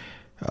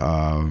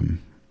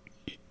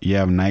 You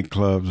have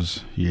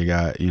nightclubs, you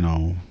got, you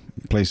know,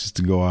 places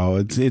to go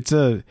out.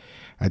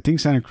 I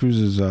think Santa Cruz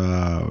is,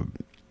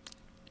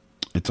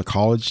 it's a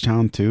college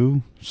town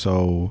too.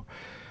 So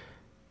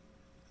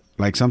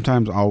like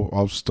sometimes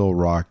I'll still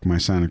rock my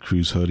Santa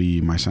Cruz hoodie,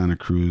 my Santa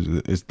Cruz,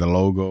 it's the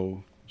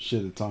logo.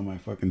 Shit, it's on my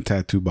fucking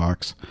tattoo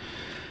box.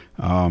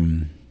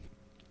 Santa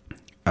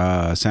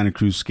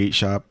Cruz Skate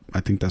Shop,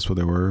 I think that's what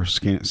they were.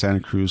 Santa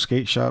Cruz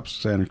Skate Shops,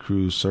 Santa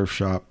Cruz Surf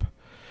Shop.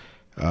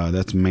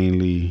 That's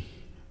mainly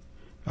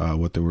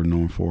what they were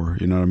known for.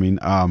 You know what I mean?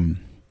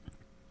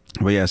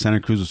 But yeah,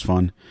 Santa Cruz was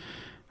fun.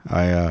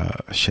 I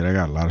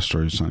got a lot of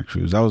stories of Santa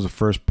Cruz. That was the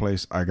first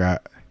place I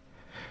got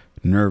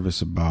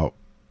nervous about.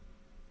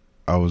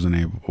 I wasn't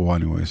able. Well,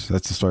 anyways,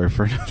 that's a story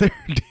for another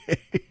day.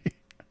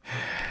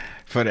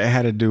 But it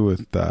had to do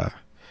with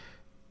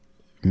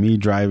me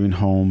driving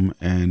home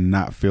and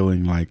not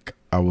feeling like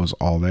I was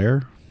all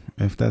there,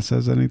 if that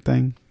says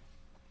anything.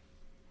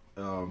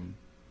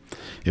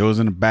 It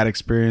wasn't a bad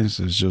experience.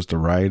 It's just a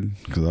ride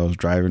because I was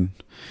driving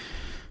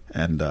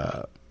and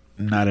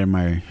not in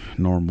my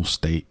normal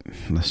state,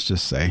 let's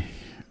just say.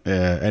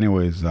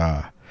 Anyways,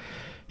 yeah,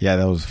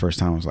 that was the first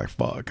time I was like,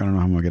 fuck, I don't know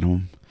how I'm gonna get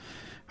home.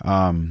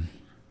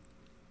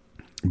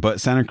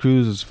 But Santa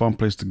Cruz is a fun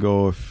place to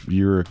go if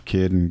you're a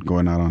kid and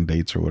going out on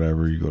dates or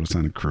whatever. You go to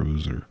Santa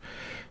Cruz or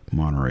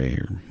Monterey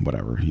or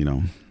whatever, you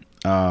know.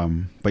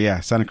 But yeah,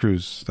 Santa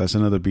Cruz, that's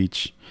another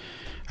beach.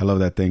 I love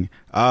that thing.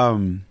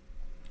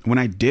 When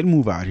I did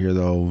move out here,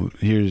 though,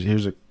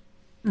 here's a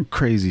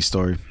crazy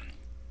story.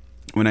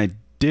 When I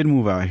did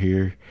move out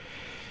here,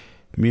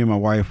 me and my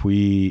wife,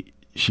 she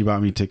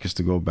bought me tickets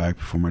to go back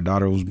before my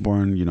daughter was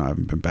born. You know, I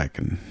haven't been back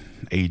in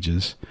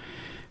ages.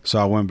 So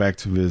I went back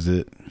to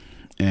visit,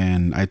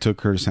 and I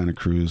took her to Santa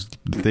Cruz.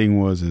 The thing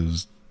was, it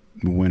was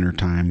winter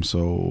time,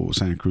 so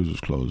Santa Cruz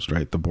was closed,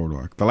 right? The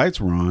boardwalk. The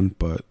lights were on,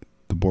 but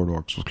the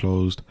boardwalks was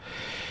closed.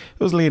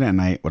 It was late at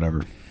night,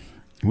 whatever.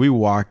 We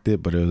walked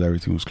it, but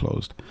everything was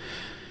closed.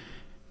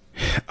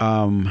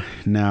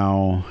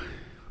 Now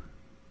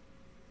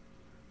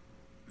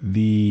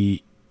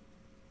we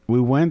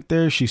went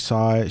there, she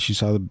saw it, she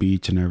saw the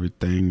beach and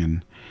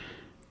everything,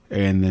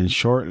 and then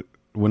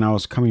when I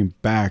was coming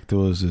back, there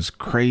was this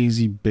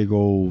crazy big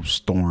old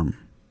storm.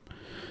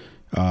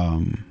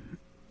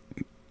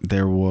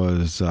 There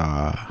was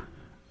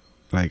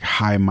like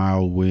high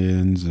mile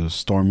winds. It was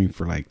storming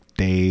for like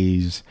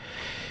days.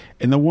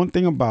 And the one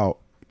thing about,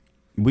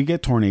 we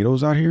get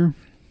tornadoes out here,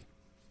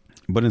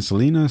 but in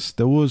Salinas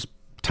there was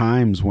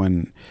times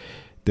when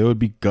there would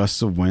be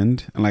gusts of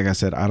wind. And like I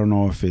said, I don't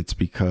know if it's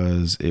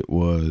because it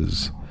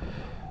was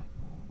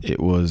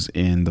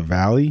in the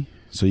valley,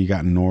 so you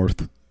got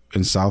north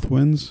and south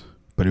winds,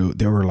 but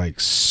they were like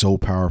so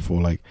powerful.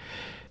 Like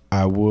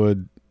I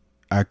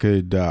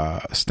could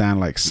stand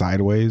like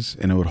sideways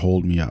and it would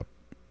hold me up.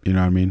 You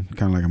know what I mean?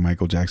 Kind of like a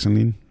Michael Jackson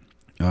lean.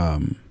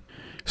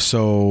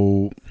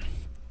 So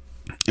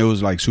it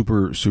was like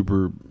super,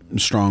 super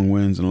strong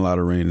winds and a lot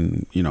of rain.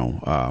 And, you know,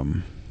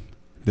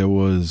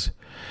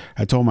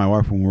 I told my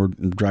wife when we were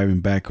driving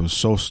back, it was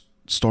so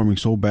storming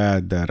so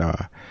bad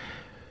that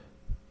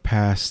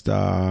past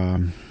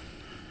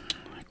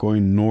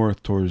going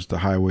north towards the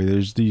highway,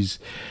 there's these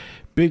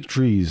big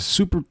trees,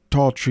 super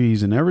tall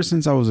trees, and ever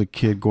since I was a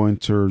kid going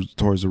towards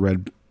the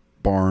red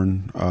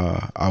barn,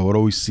 I would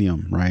always see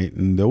them, right?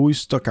 And they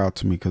always stuck out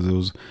to me because it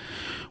was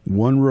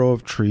one row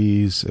of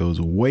trees. It was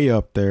way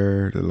up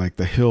there, like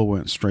the hill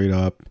went straight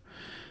up,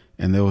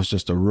 and there was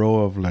just a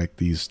row of like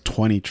these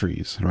 20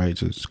 trees, right,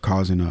 just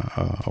causing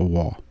a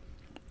wall.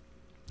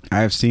 I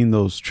have seen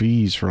those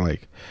trees for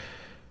like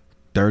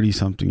 30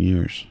 something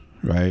years,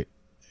 right?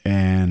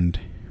 And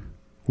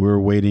we were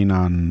waiting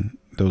on,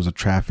 there was a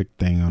traffic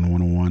thing on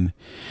 101.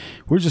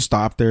 We're just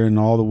stopped there and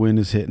all the wind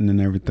is hitting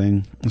and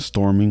everything, it's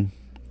storming.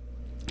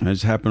 I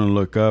just happen to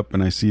look up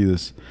and I see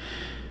this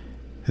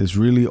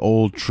really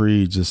old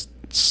tree just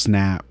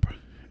snap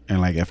and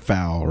like it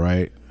fell,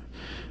 right?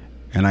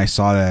 And I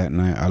saw that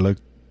and I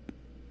looked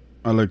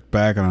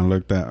back and I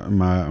looked at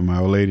my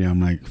old lady.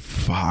 I'm like,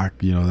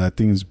 fuck, you know, that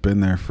thing's been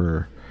there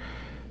for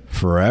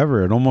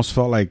forever. It almost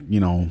felt like, you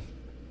know,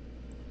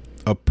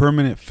 a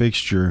permanent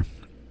fixture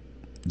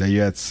that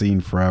you had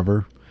seen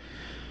forever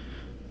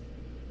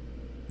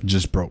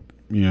just broke,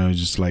 you know,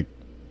 just like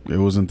it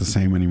wasn't the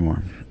same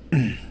anymore.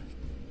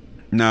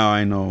 Now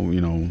I know,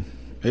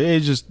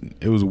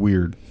 it was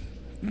weird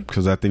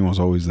because that thing was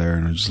always there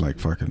and it just like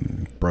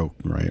fucking broke,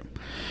 right?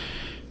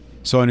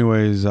 So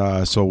anyways,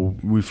 so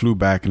we flew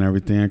back and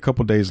everything. A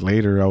couple days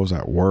later, I was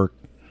at work.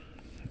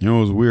 You know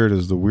what was weird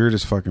is the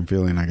weirdest fucking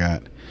feeling I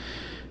got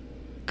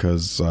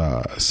because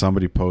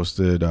somebody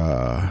posted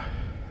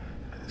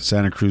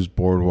Santa Cruz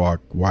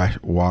boardwalk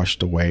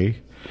washed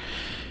away.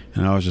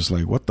 And I was just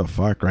like, what the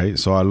fuck, right?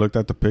 So I looked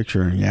at the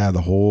picture and yeah,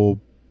 the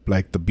whole,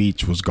 like the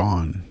beach was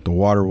gone. The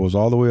water was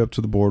all the way up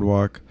to the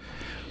boardwalk.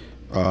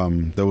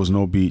 There was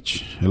no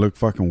beach. It looked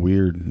fucking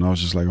weird. And I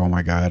was just like, oh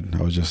my God,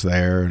 I was just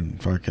there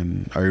and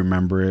fucking, I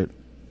remember it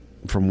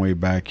from way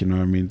back, you know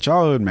what I mean?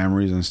 Childhood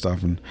memories and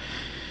stuff. And,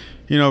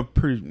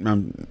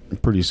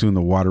 pretty soon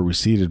the water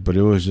receded, but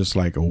it was just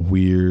like a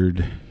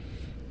weird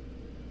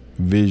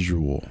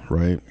visual,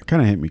 right? It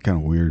kind of hit me kind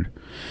of weird.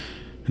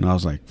 And I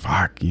was like,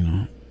 fuck,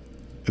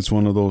 it's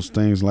one of those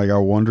things. Like, I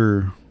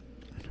wonder,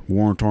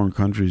 war-torn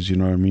countries, you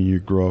know what I mean? You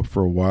grow up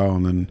for a while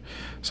and then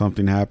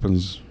something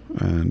happens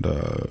and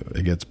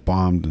it gets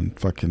bombed and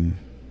fucking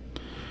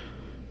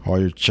all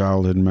your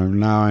childhood memories.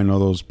 Now I know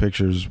those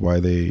pictures, why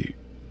they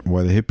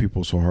hit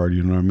people so hard,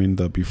 you know what I mean?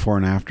 The before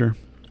and after.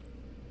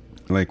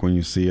 Like when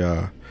you see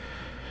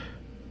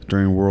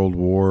during World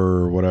War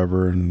or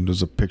whatever, and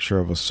there's a picture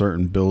of a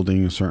certain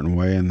building a certain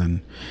way, and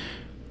then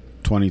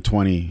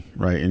 2020,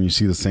 right, and you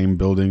see the same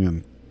building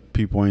and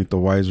people ain't the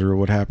wiser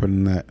what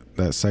happened in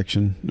that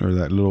section or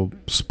that little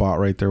spot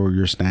right there where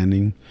you're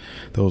standing.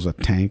 There was a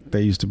tank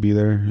that used to be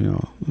there,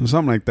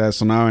 something like that.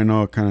 So now I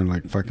know it kind of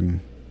like fucking,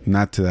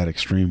 not to that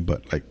extreme,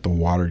 but like the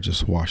water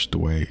just washed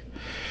away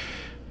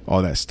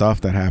all that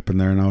stuff that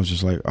happened there. And I was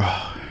just like,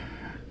 oh.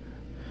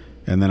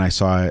 And then I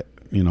saw it,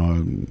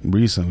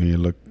 recently. It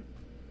looked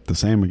the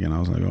same again. I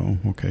was like, oh,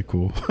 okay,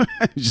 cool.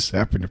 It just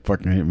happened to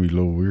fucking hit me a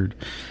little weird.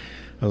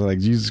 I was like,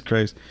 Jesus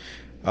Christ.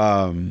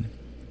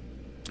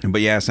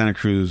 But yeah, Santa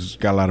Cruz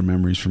got a lot of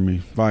memories for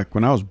me. Like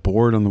when I was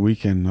bored on the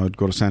weekend, I would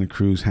go to Santa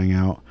Cruz, hang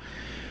out.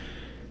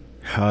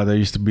 There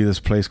used to be this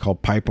place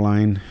called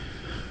Pipeline.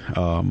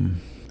 What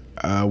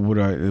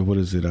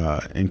is it?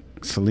 In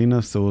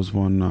Salinas, there was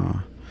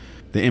one,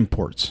 the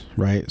imports,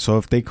 right? So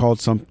if they called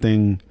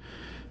something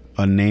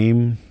a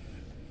name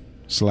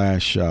 /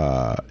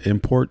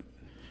 import,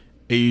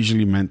 it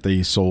usually meant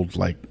they sold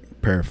like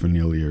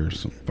paraphernalia or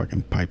some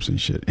fucking pipes and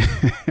shit.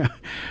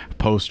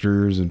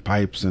 Posters and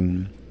pipes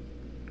and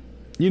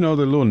the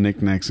little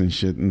knickknacks and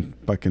shit. And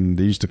fucking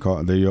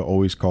they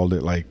always called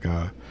it like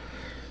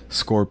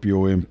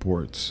Scorpio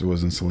Imports. It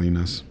was in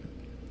Salinas.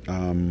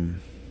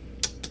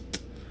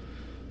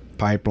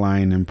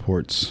 Pipeline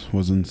Imports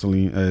was in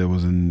it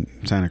was in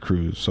Santa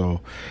Cruz.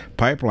 So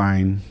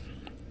Pipeline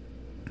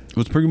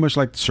was pretty much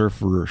like the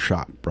surfer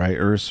shop, right?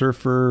 Or a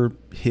surfer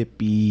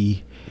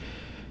hippie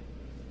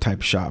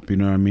type shop, you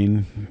know what I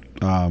mean?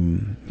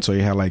 So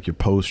you had like your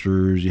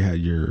posters, you had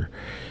your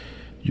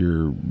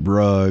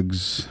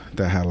rugs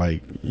that had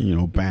like,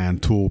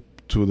 band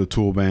the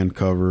Tool band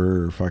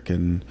cover, or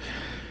fucking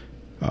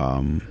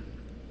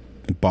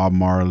Bob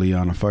Marley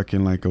on a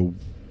fucking like a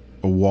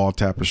wall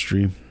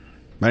tapestry.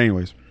 But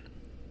anyways,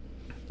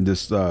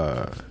 this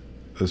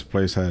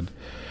place had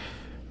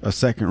a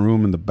second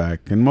room in the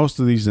back, and most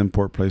of these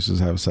import places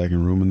have a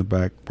second room in the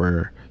back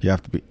where you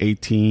have to be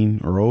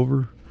 18 or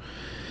over.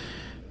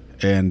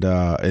 And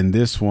in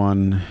this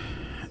one,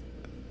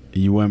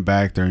 you went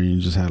back there and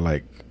you just had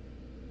like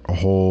a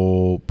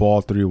whole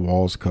all 3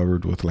 walls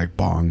covered with like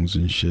bongs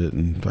and shit,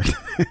 and like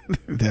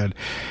that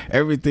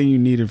everything you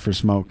needed for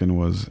smoking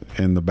was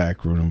in the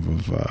back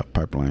room of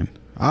Pipeline.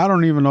 I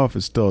don't even know if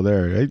it's still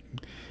there. I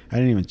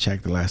didn't even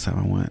check the last time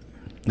I went.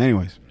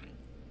 Anyways,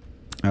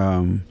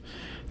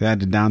 they had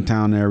the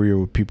downtown area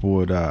where people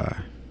would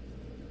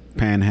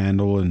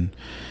panhandle and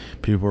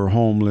people were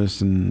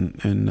homeless,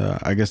 and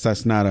I guess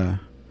that's not a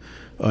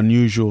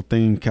unusual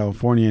thing in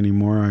California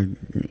anymore.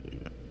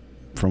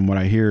 From what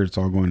I hear, it's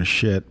all going to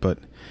shit. But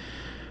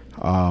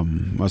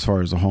as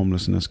far as the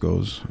homelessness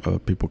goes,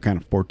 people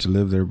can't afford to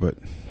live there, but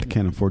they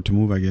can't afford to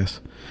move, I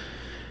guess.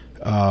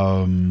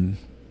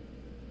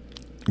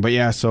 But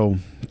yeah, so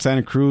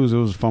Santa Cruz, it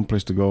was a fun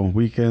place to go.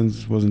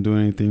 Weekends, wasn't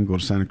doing anything. Go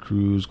to Santa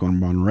Cruz, go to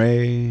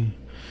Monterey,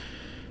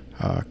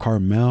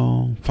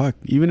 Carmel. Fuck,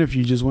 even if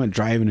you just went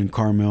driving in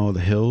Carmel, the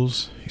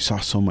hills, you saw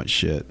so much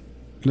shit.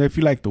 If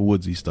you like the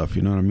woodsy stuff,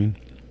 you know what I mean?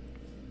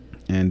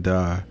 And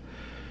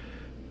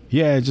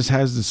yeah, it just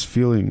has this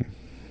feeling.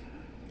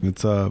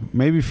 It's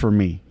maybe for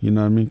me, you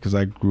know what I mean? Because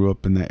I grew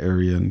up in that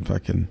area, and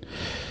fucking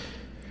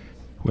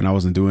when I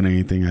wasn't doing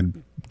anything, I'd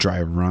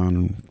drive around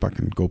and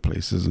fucking go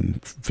places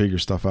and figure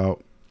stuff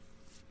out.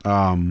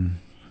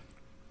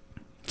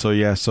 So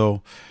yeah,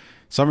 so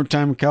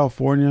summertime in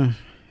California,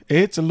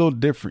 it's a little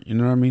different, you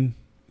know what I mean?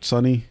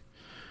 Sunny.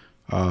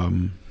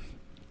 Like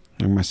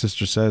my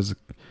sister says,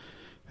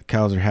 the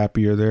cows are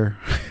happier there.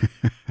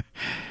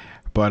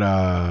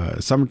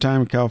 But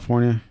summertime in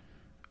California,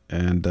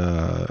 and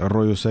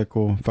Arroyo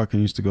Seco, fucking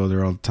used to go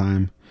there all the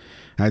time.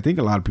 And I think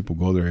a lot of people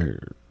go there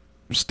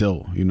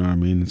still, you know what I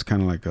mean? It's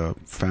kind of like a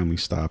family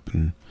stop.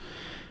 And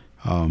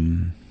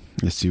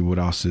Let's see what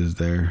else is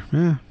there.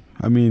 Yeah,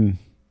 I mean,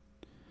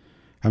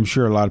 I'm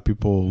sure a lot of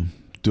people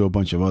do a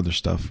bunch of other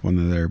stuff when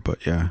they're there,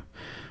 but yeah.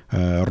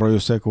 Arroyo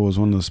Seco was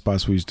one of the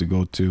spots we used to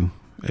go to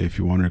if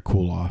you wanted to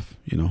cool off,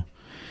 you know.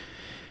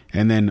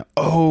 And then,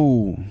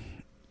 I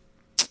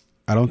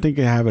don't think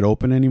they have it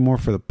open anymore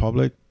for the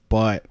public,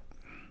 but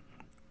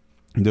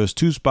there's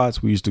 2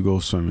 spots we used to go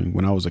swimming.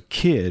 When I was a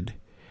kid,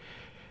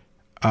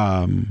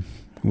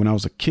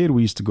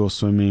 we used to go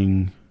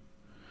swimming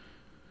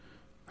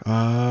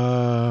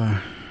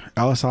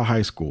LSI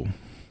High School.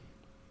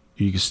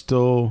 You can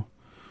still,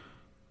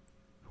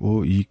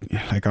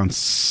 like on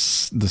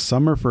the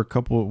summer for a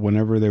couple,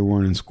 whenever they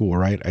weren't in school,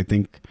 right? I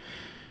think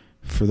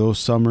for those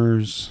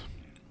summers,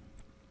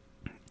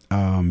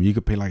 you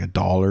could pay like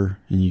 $1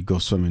 and you go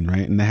swimming,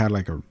 right? And they had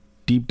like a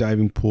deep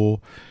diving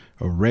pool,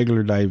 a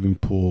regular diving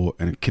pool,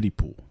 and a kiddie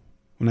pool.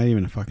 Well, not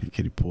even a fucking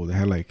kiddie pool. They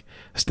had like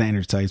a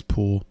standard size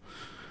pool.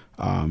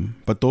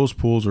 But those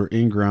pools were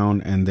in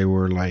ground and they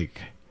were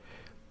like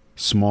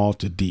small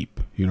to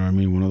deep. You know what I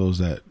mean? One of those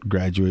that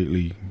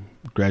gradually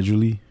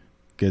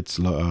gets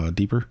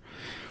deeper.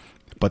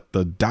 But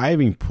the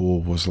diving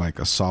pool was like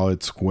a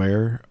solid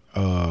square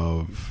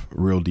of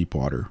real deep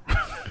water.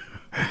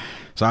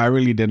 So I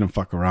really didn't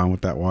fuck around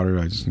with that water.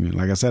 I just,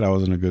 like I said, I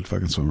wasn't a good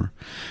fucking swimmer.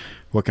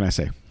 What can I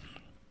say?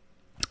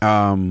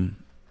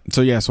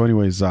 So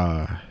anyways,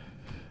 LSI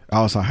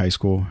High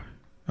School,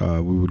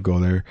 we would go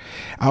there.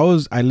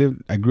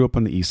 I grew up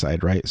on the east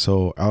side, right?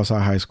 So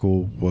LSI High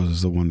School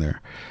was the one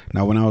there.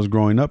 Now, when I was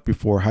growing up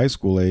before high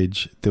school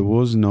age, there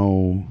was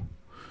no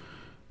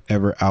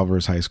Everett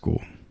Alvarez High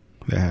School.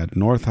 They had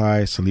North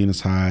High,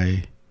 Salinas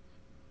High,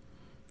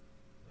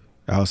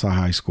 LSI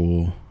High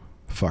School.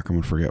 Fuck, I'm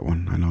gonna forget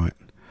one. I know it.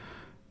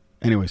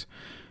 Anyways,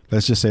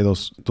 let's just say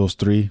those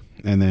 3.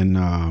 And then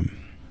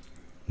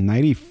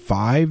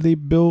 95 they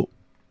built.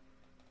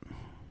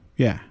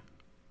 Yeah.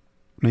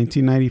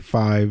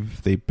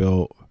 1995 they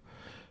built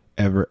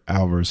Everett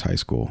Alvarez High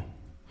School.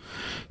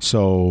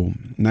 So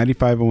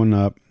 95 I went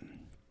up.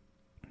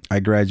 I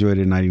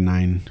graduated in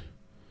 99.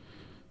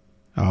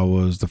 I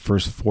was the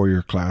first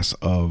 4-year class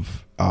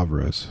of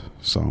Alvarez.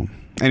 So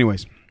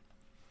anyways,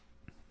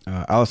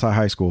 LSI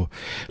High School.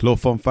 A little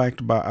fun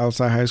fact about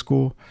LSI High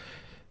School.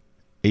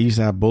 It used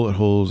to have bullet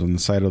holes on the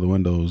side of the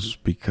windows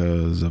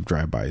because of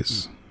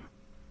drive-bys.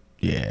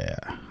 Yeah.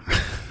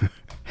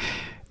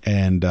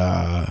 And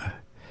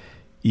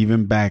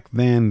even back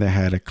then they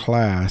had a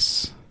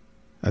class,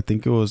 I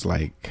think it was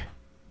like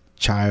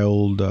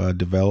child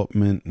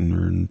development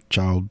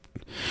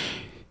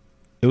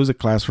it was a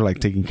class for like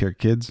taking care of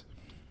kids.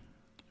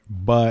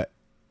 But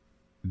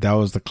that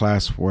was the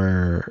class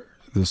where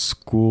the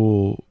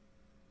school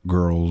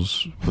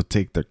girls would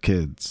take their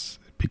kids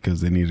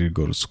because they needed to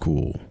go to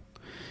school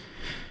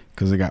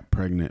because they got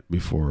pregnant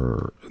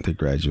before they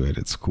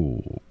graduated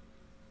school.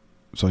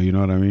 So you know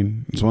what I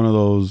mean? It's one of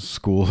those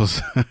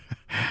schools.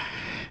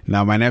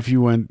 Now my nephew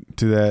went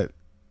to that.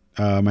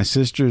 My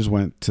sisters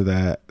went to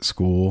that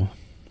school.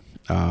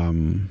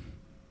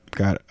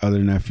 Got other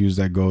nephews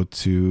that go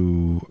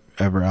to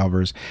Everett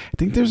Alvarez. I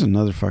think there's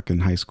another fucking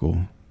high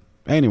school.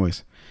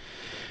 Anyways,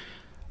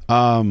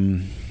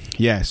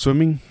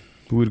 swimming.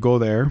 We would go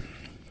there.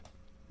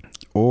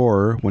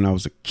 Or when I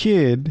was a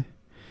kid,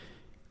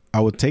 I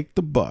would take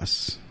the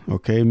bus.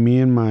 Okay, me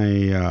and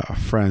my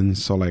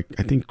friends. So like,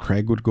 I think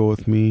Craig would go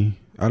with me.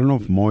 I don't know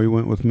if Moy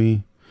went with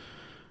me.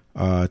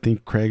 I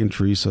think Craig and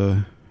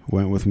Teresa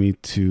went with me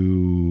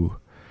to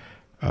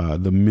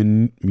the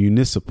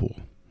municipal.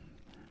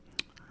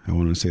 I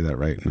want to say that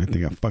right, and I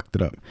think I fucked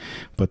it up.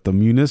 But the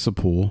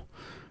municipal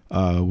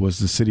was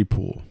the city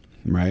pool,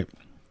 right?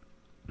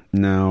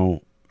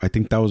 Now, I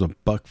think that was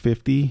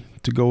 $150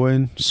 to go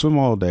in. Swim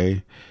all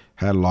day.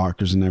 Had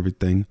lockers and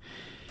everything.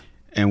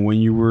 And when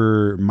you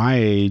were my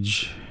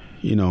age,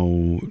 you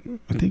know,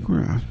 I think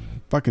we're a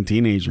fucking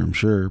teenager, I'm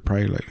sure.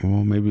 Probably like,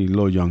 well, maybe a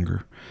little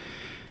younger.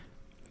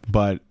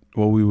 But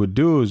what we would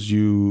do is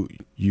you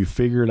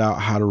figured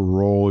out how to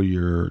roll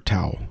your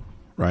towel,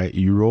 right?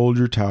 You rolled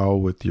your towel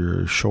with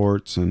your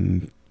shorts,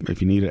 and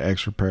if you need an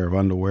extra pair of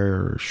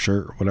underwear or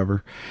shirt or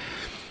whatever,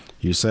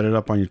 you set it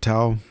up on your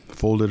towel,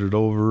 folded it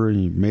over,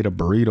 and you made a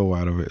burrito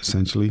out of it,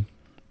 essentially.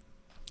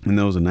 And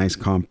that was a nice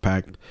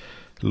compact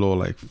little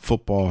like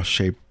football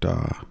shaped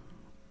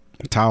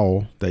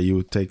towel that you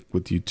would take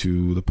with you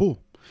to the pool.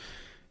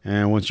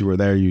 And once you were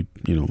there, you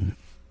know,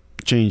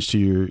 change to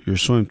your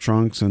swim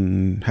trunks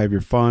and have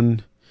your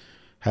fun,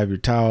 have your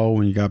towel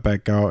when you got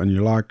back out in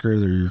your locker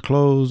or your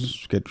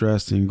clothes, get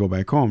dressed and go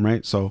back home,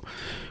 right? So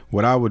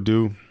what I would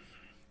do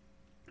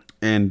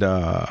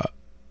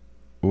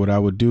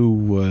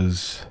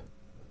was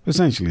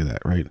essentially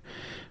that, right?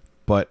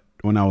 But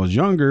when I was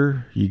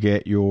younger, you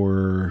get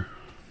your,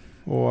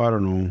 I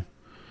don't know,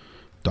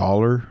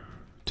 $1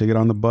 to get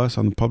on the bus,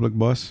 on the public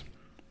bus.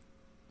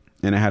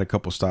 And it had a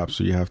couple stops,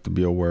 so you have to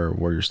be aware of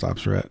where your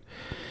stops are at.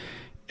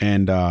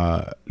 And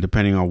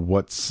depending on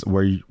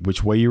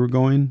which way you were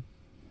going,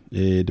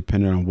 it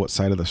depended on what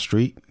side of the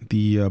street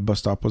the bus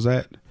stop was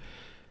at.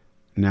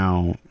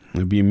 Now,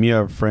 it'd be me,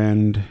 a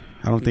friend,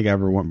 I don't think I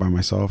ever went by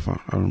myself.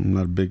 I'm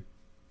not a big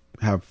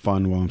have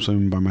fun while I'm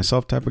swimming by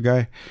myself type of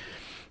guy.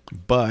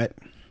 But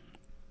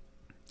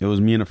it was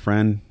me and a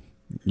friend,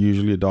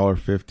 usually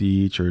 $1.50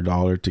 each or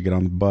 $1 to get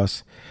on the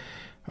bus.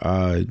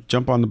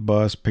 Jump on the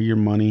bus, pay your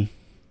money.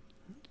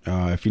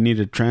 If you need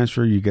a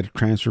transfer, you get a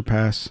transfer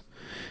pass.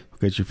 It'll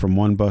get you from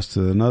one bus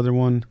to another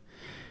one.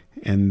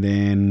 And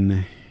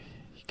then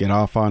you get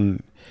off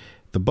on...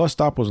 The bus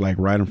stop was like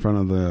right in front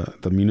of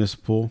the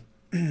municipal.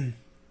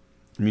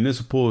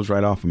 Municipal is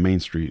right off of Main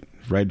Street,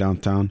 right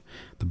downtown.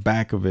 The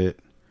back of it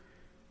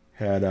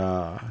had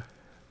the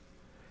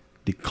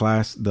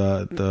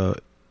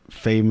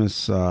famous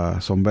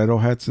sombrero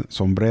hats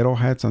on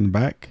the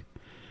back.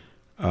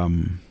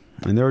 And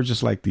there were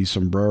just like these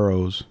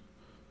sombreros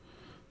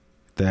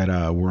that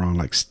were on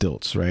like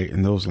stilts, right?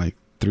 And those like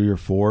 3 or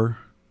 4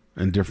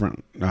 and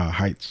different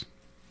heights.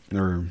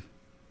 Different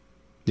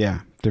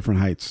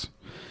heights.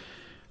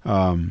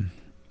 So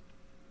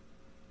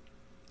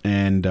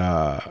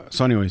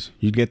anyways,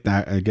 you get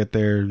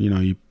there,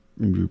 you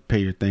pay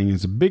your thing.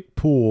 It's a big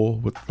pool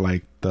with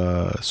like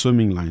the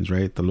swimming lines,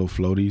 right? The little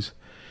floaties.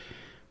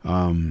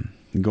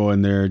 Go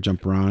in there,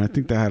 jump around. I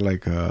think they had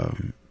like a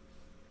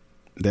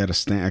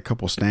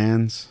couple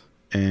stands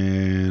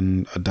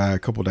and a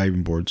couple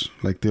diving boards,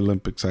 like the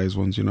Olympic size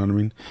ones. You know what I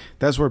mean?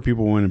 That's where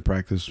people went and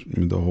practice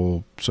the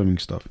whole swimming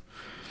stuff.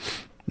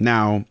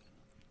 Now,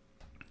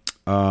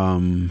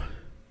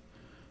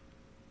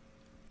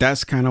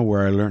 that's kind of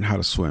where I learned how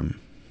to swim,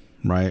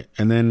 right?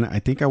 And then I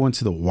think I went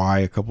to the Y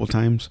a couple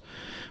times,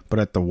 but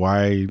at the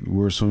Y we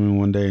were swimming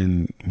one day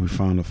and we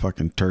found a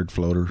fucking turd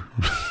floater.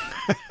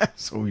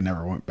 So we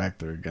never went back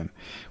there again.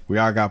 We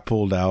all got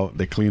pulled out.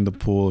 They cleaned the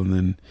pool, and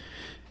then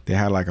they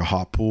had like a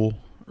hot pool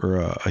or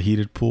a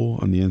heated pool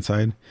on the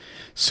inside.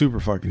 Super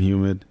fucking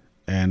humid.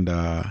 And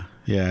I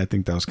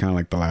think that was kind of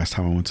like the last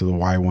time I went to the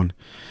Y one.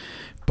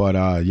 But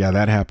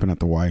that happened at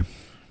the Y.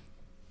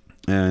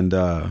 And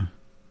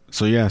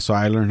so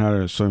I learned how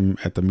to swim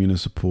at the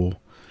municipal.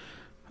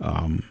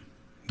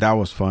 That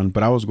was fun.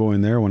 But I was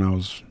going there when I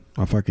was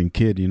a fucking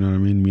kid, you know what I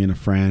mean? Me and a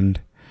friend,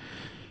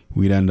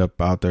 we'd end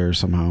up out there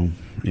somehow,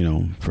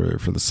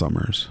 for the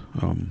summers.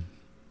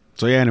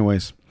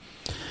 Anyways,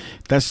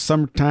 that's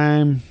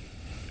summertime.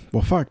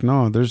 Well, fuck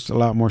no, there's a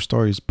lot more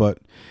stories, but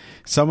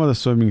some of the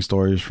swimming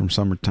stories from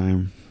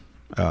summertime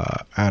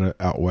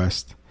out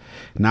west.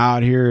 Now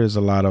out here is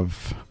a lot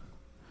of,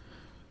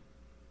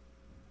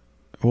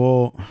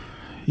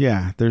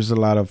 there's a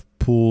lot of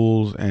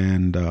pools,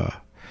 and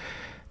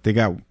they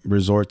got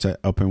resorts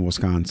up in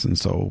Wisconsin,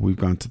 so we've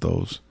gone to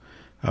those.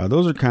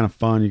 Those are kind of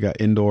fun. You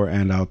got indoor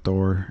and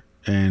outdoor.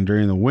 And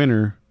during the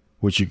winter,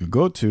 which you could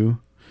go to,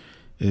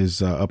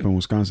 is up in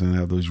Wisconsin. They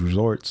have those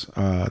resorts.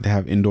 They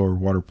have indoor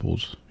water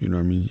pools. You know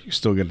what I mean? You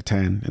still get a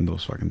tan in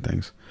those fucking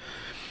things.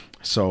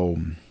 So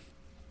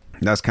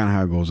that's kind of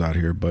how it goes out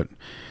here. But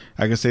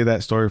I could say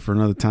that story for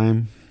another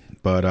time.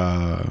 But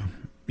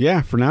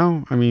for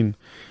now, I mean,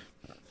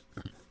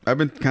 I've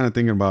been kind of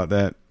thinking about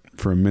that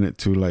for a minute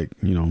too. Like,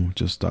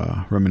 just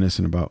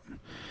reminiscing about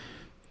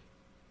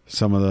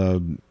some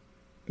of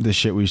the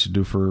shit we used to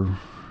do for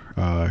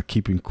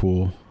keeping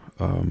cool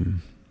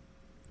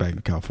back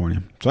in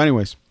California. So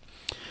anyways,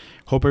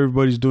 hope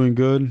everybody's doing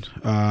good.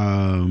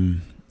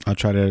 I'll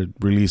try to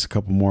release a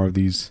couple more of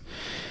these.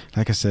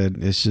 Like I said,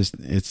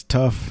 it's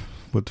tough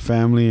with the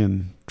family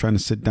and trying to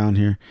sit down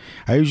here.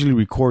 I usually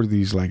record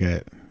these like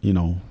at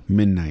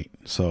midnight,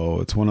 so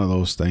it's one of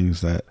those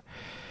things that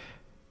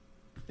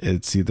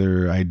it's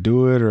either I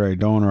do it or I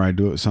don't, or I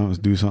do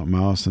something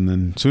else, and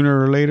then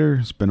sooner or later,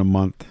 it's been a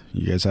month,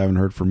 you guys haven't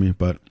heard from me,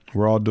 but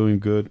we're all doing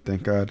good,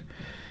 thank God.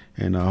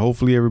 And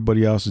hopefully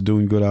everybody else is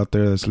doing good out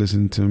there that's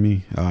listening to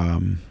me,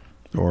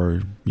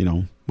 or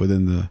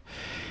within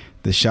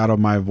the shadow of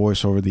my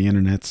voice over the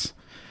internets.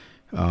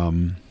 Hope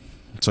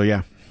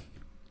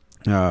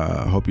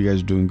you guys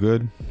are doing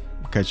good.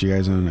 Catch you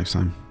guys on the next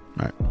time.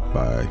 All right,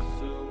 bye.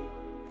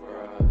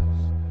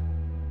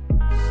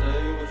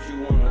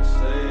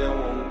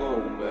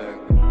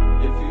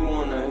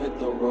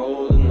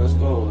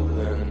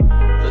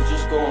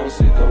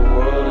 See the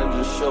world and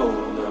just show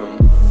them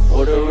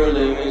what it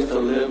really means to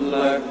live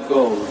like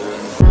golden.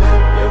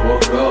 Yeah, we'll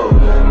go.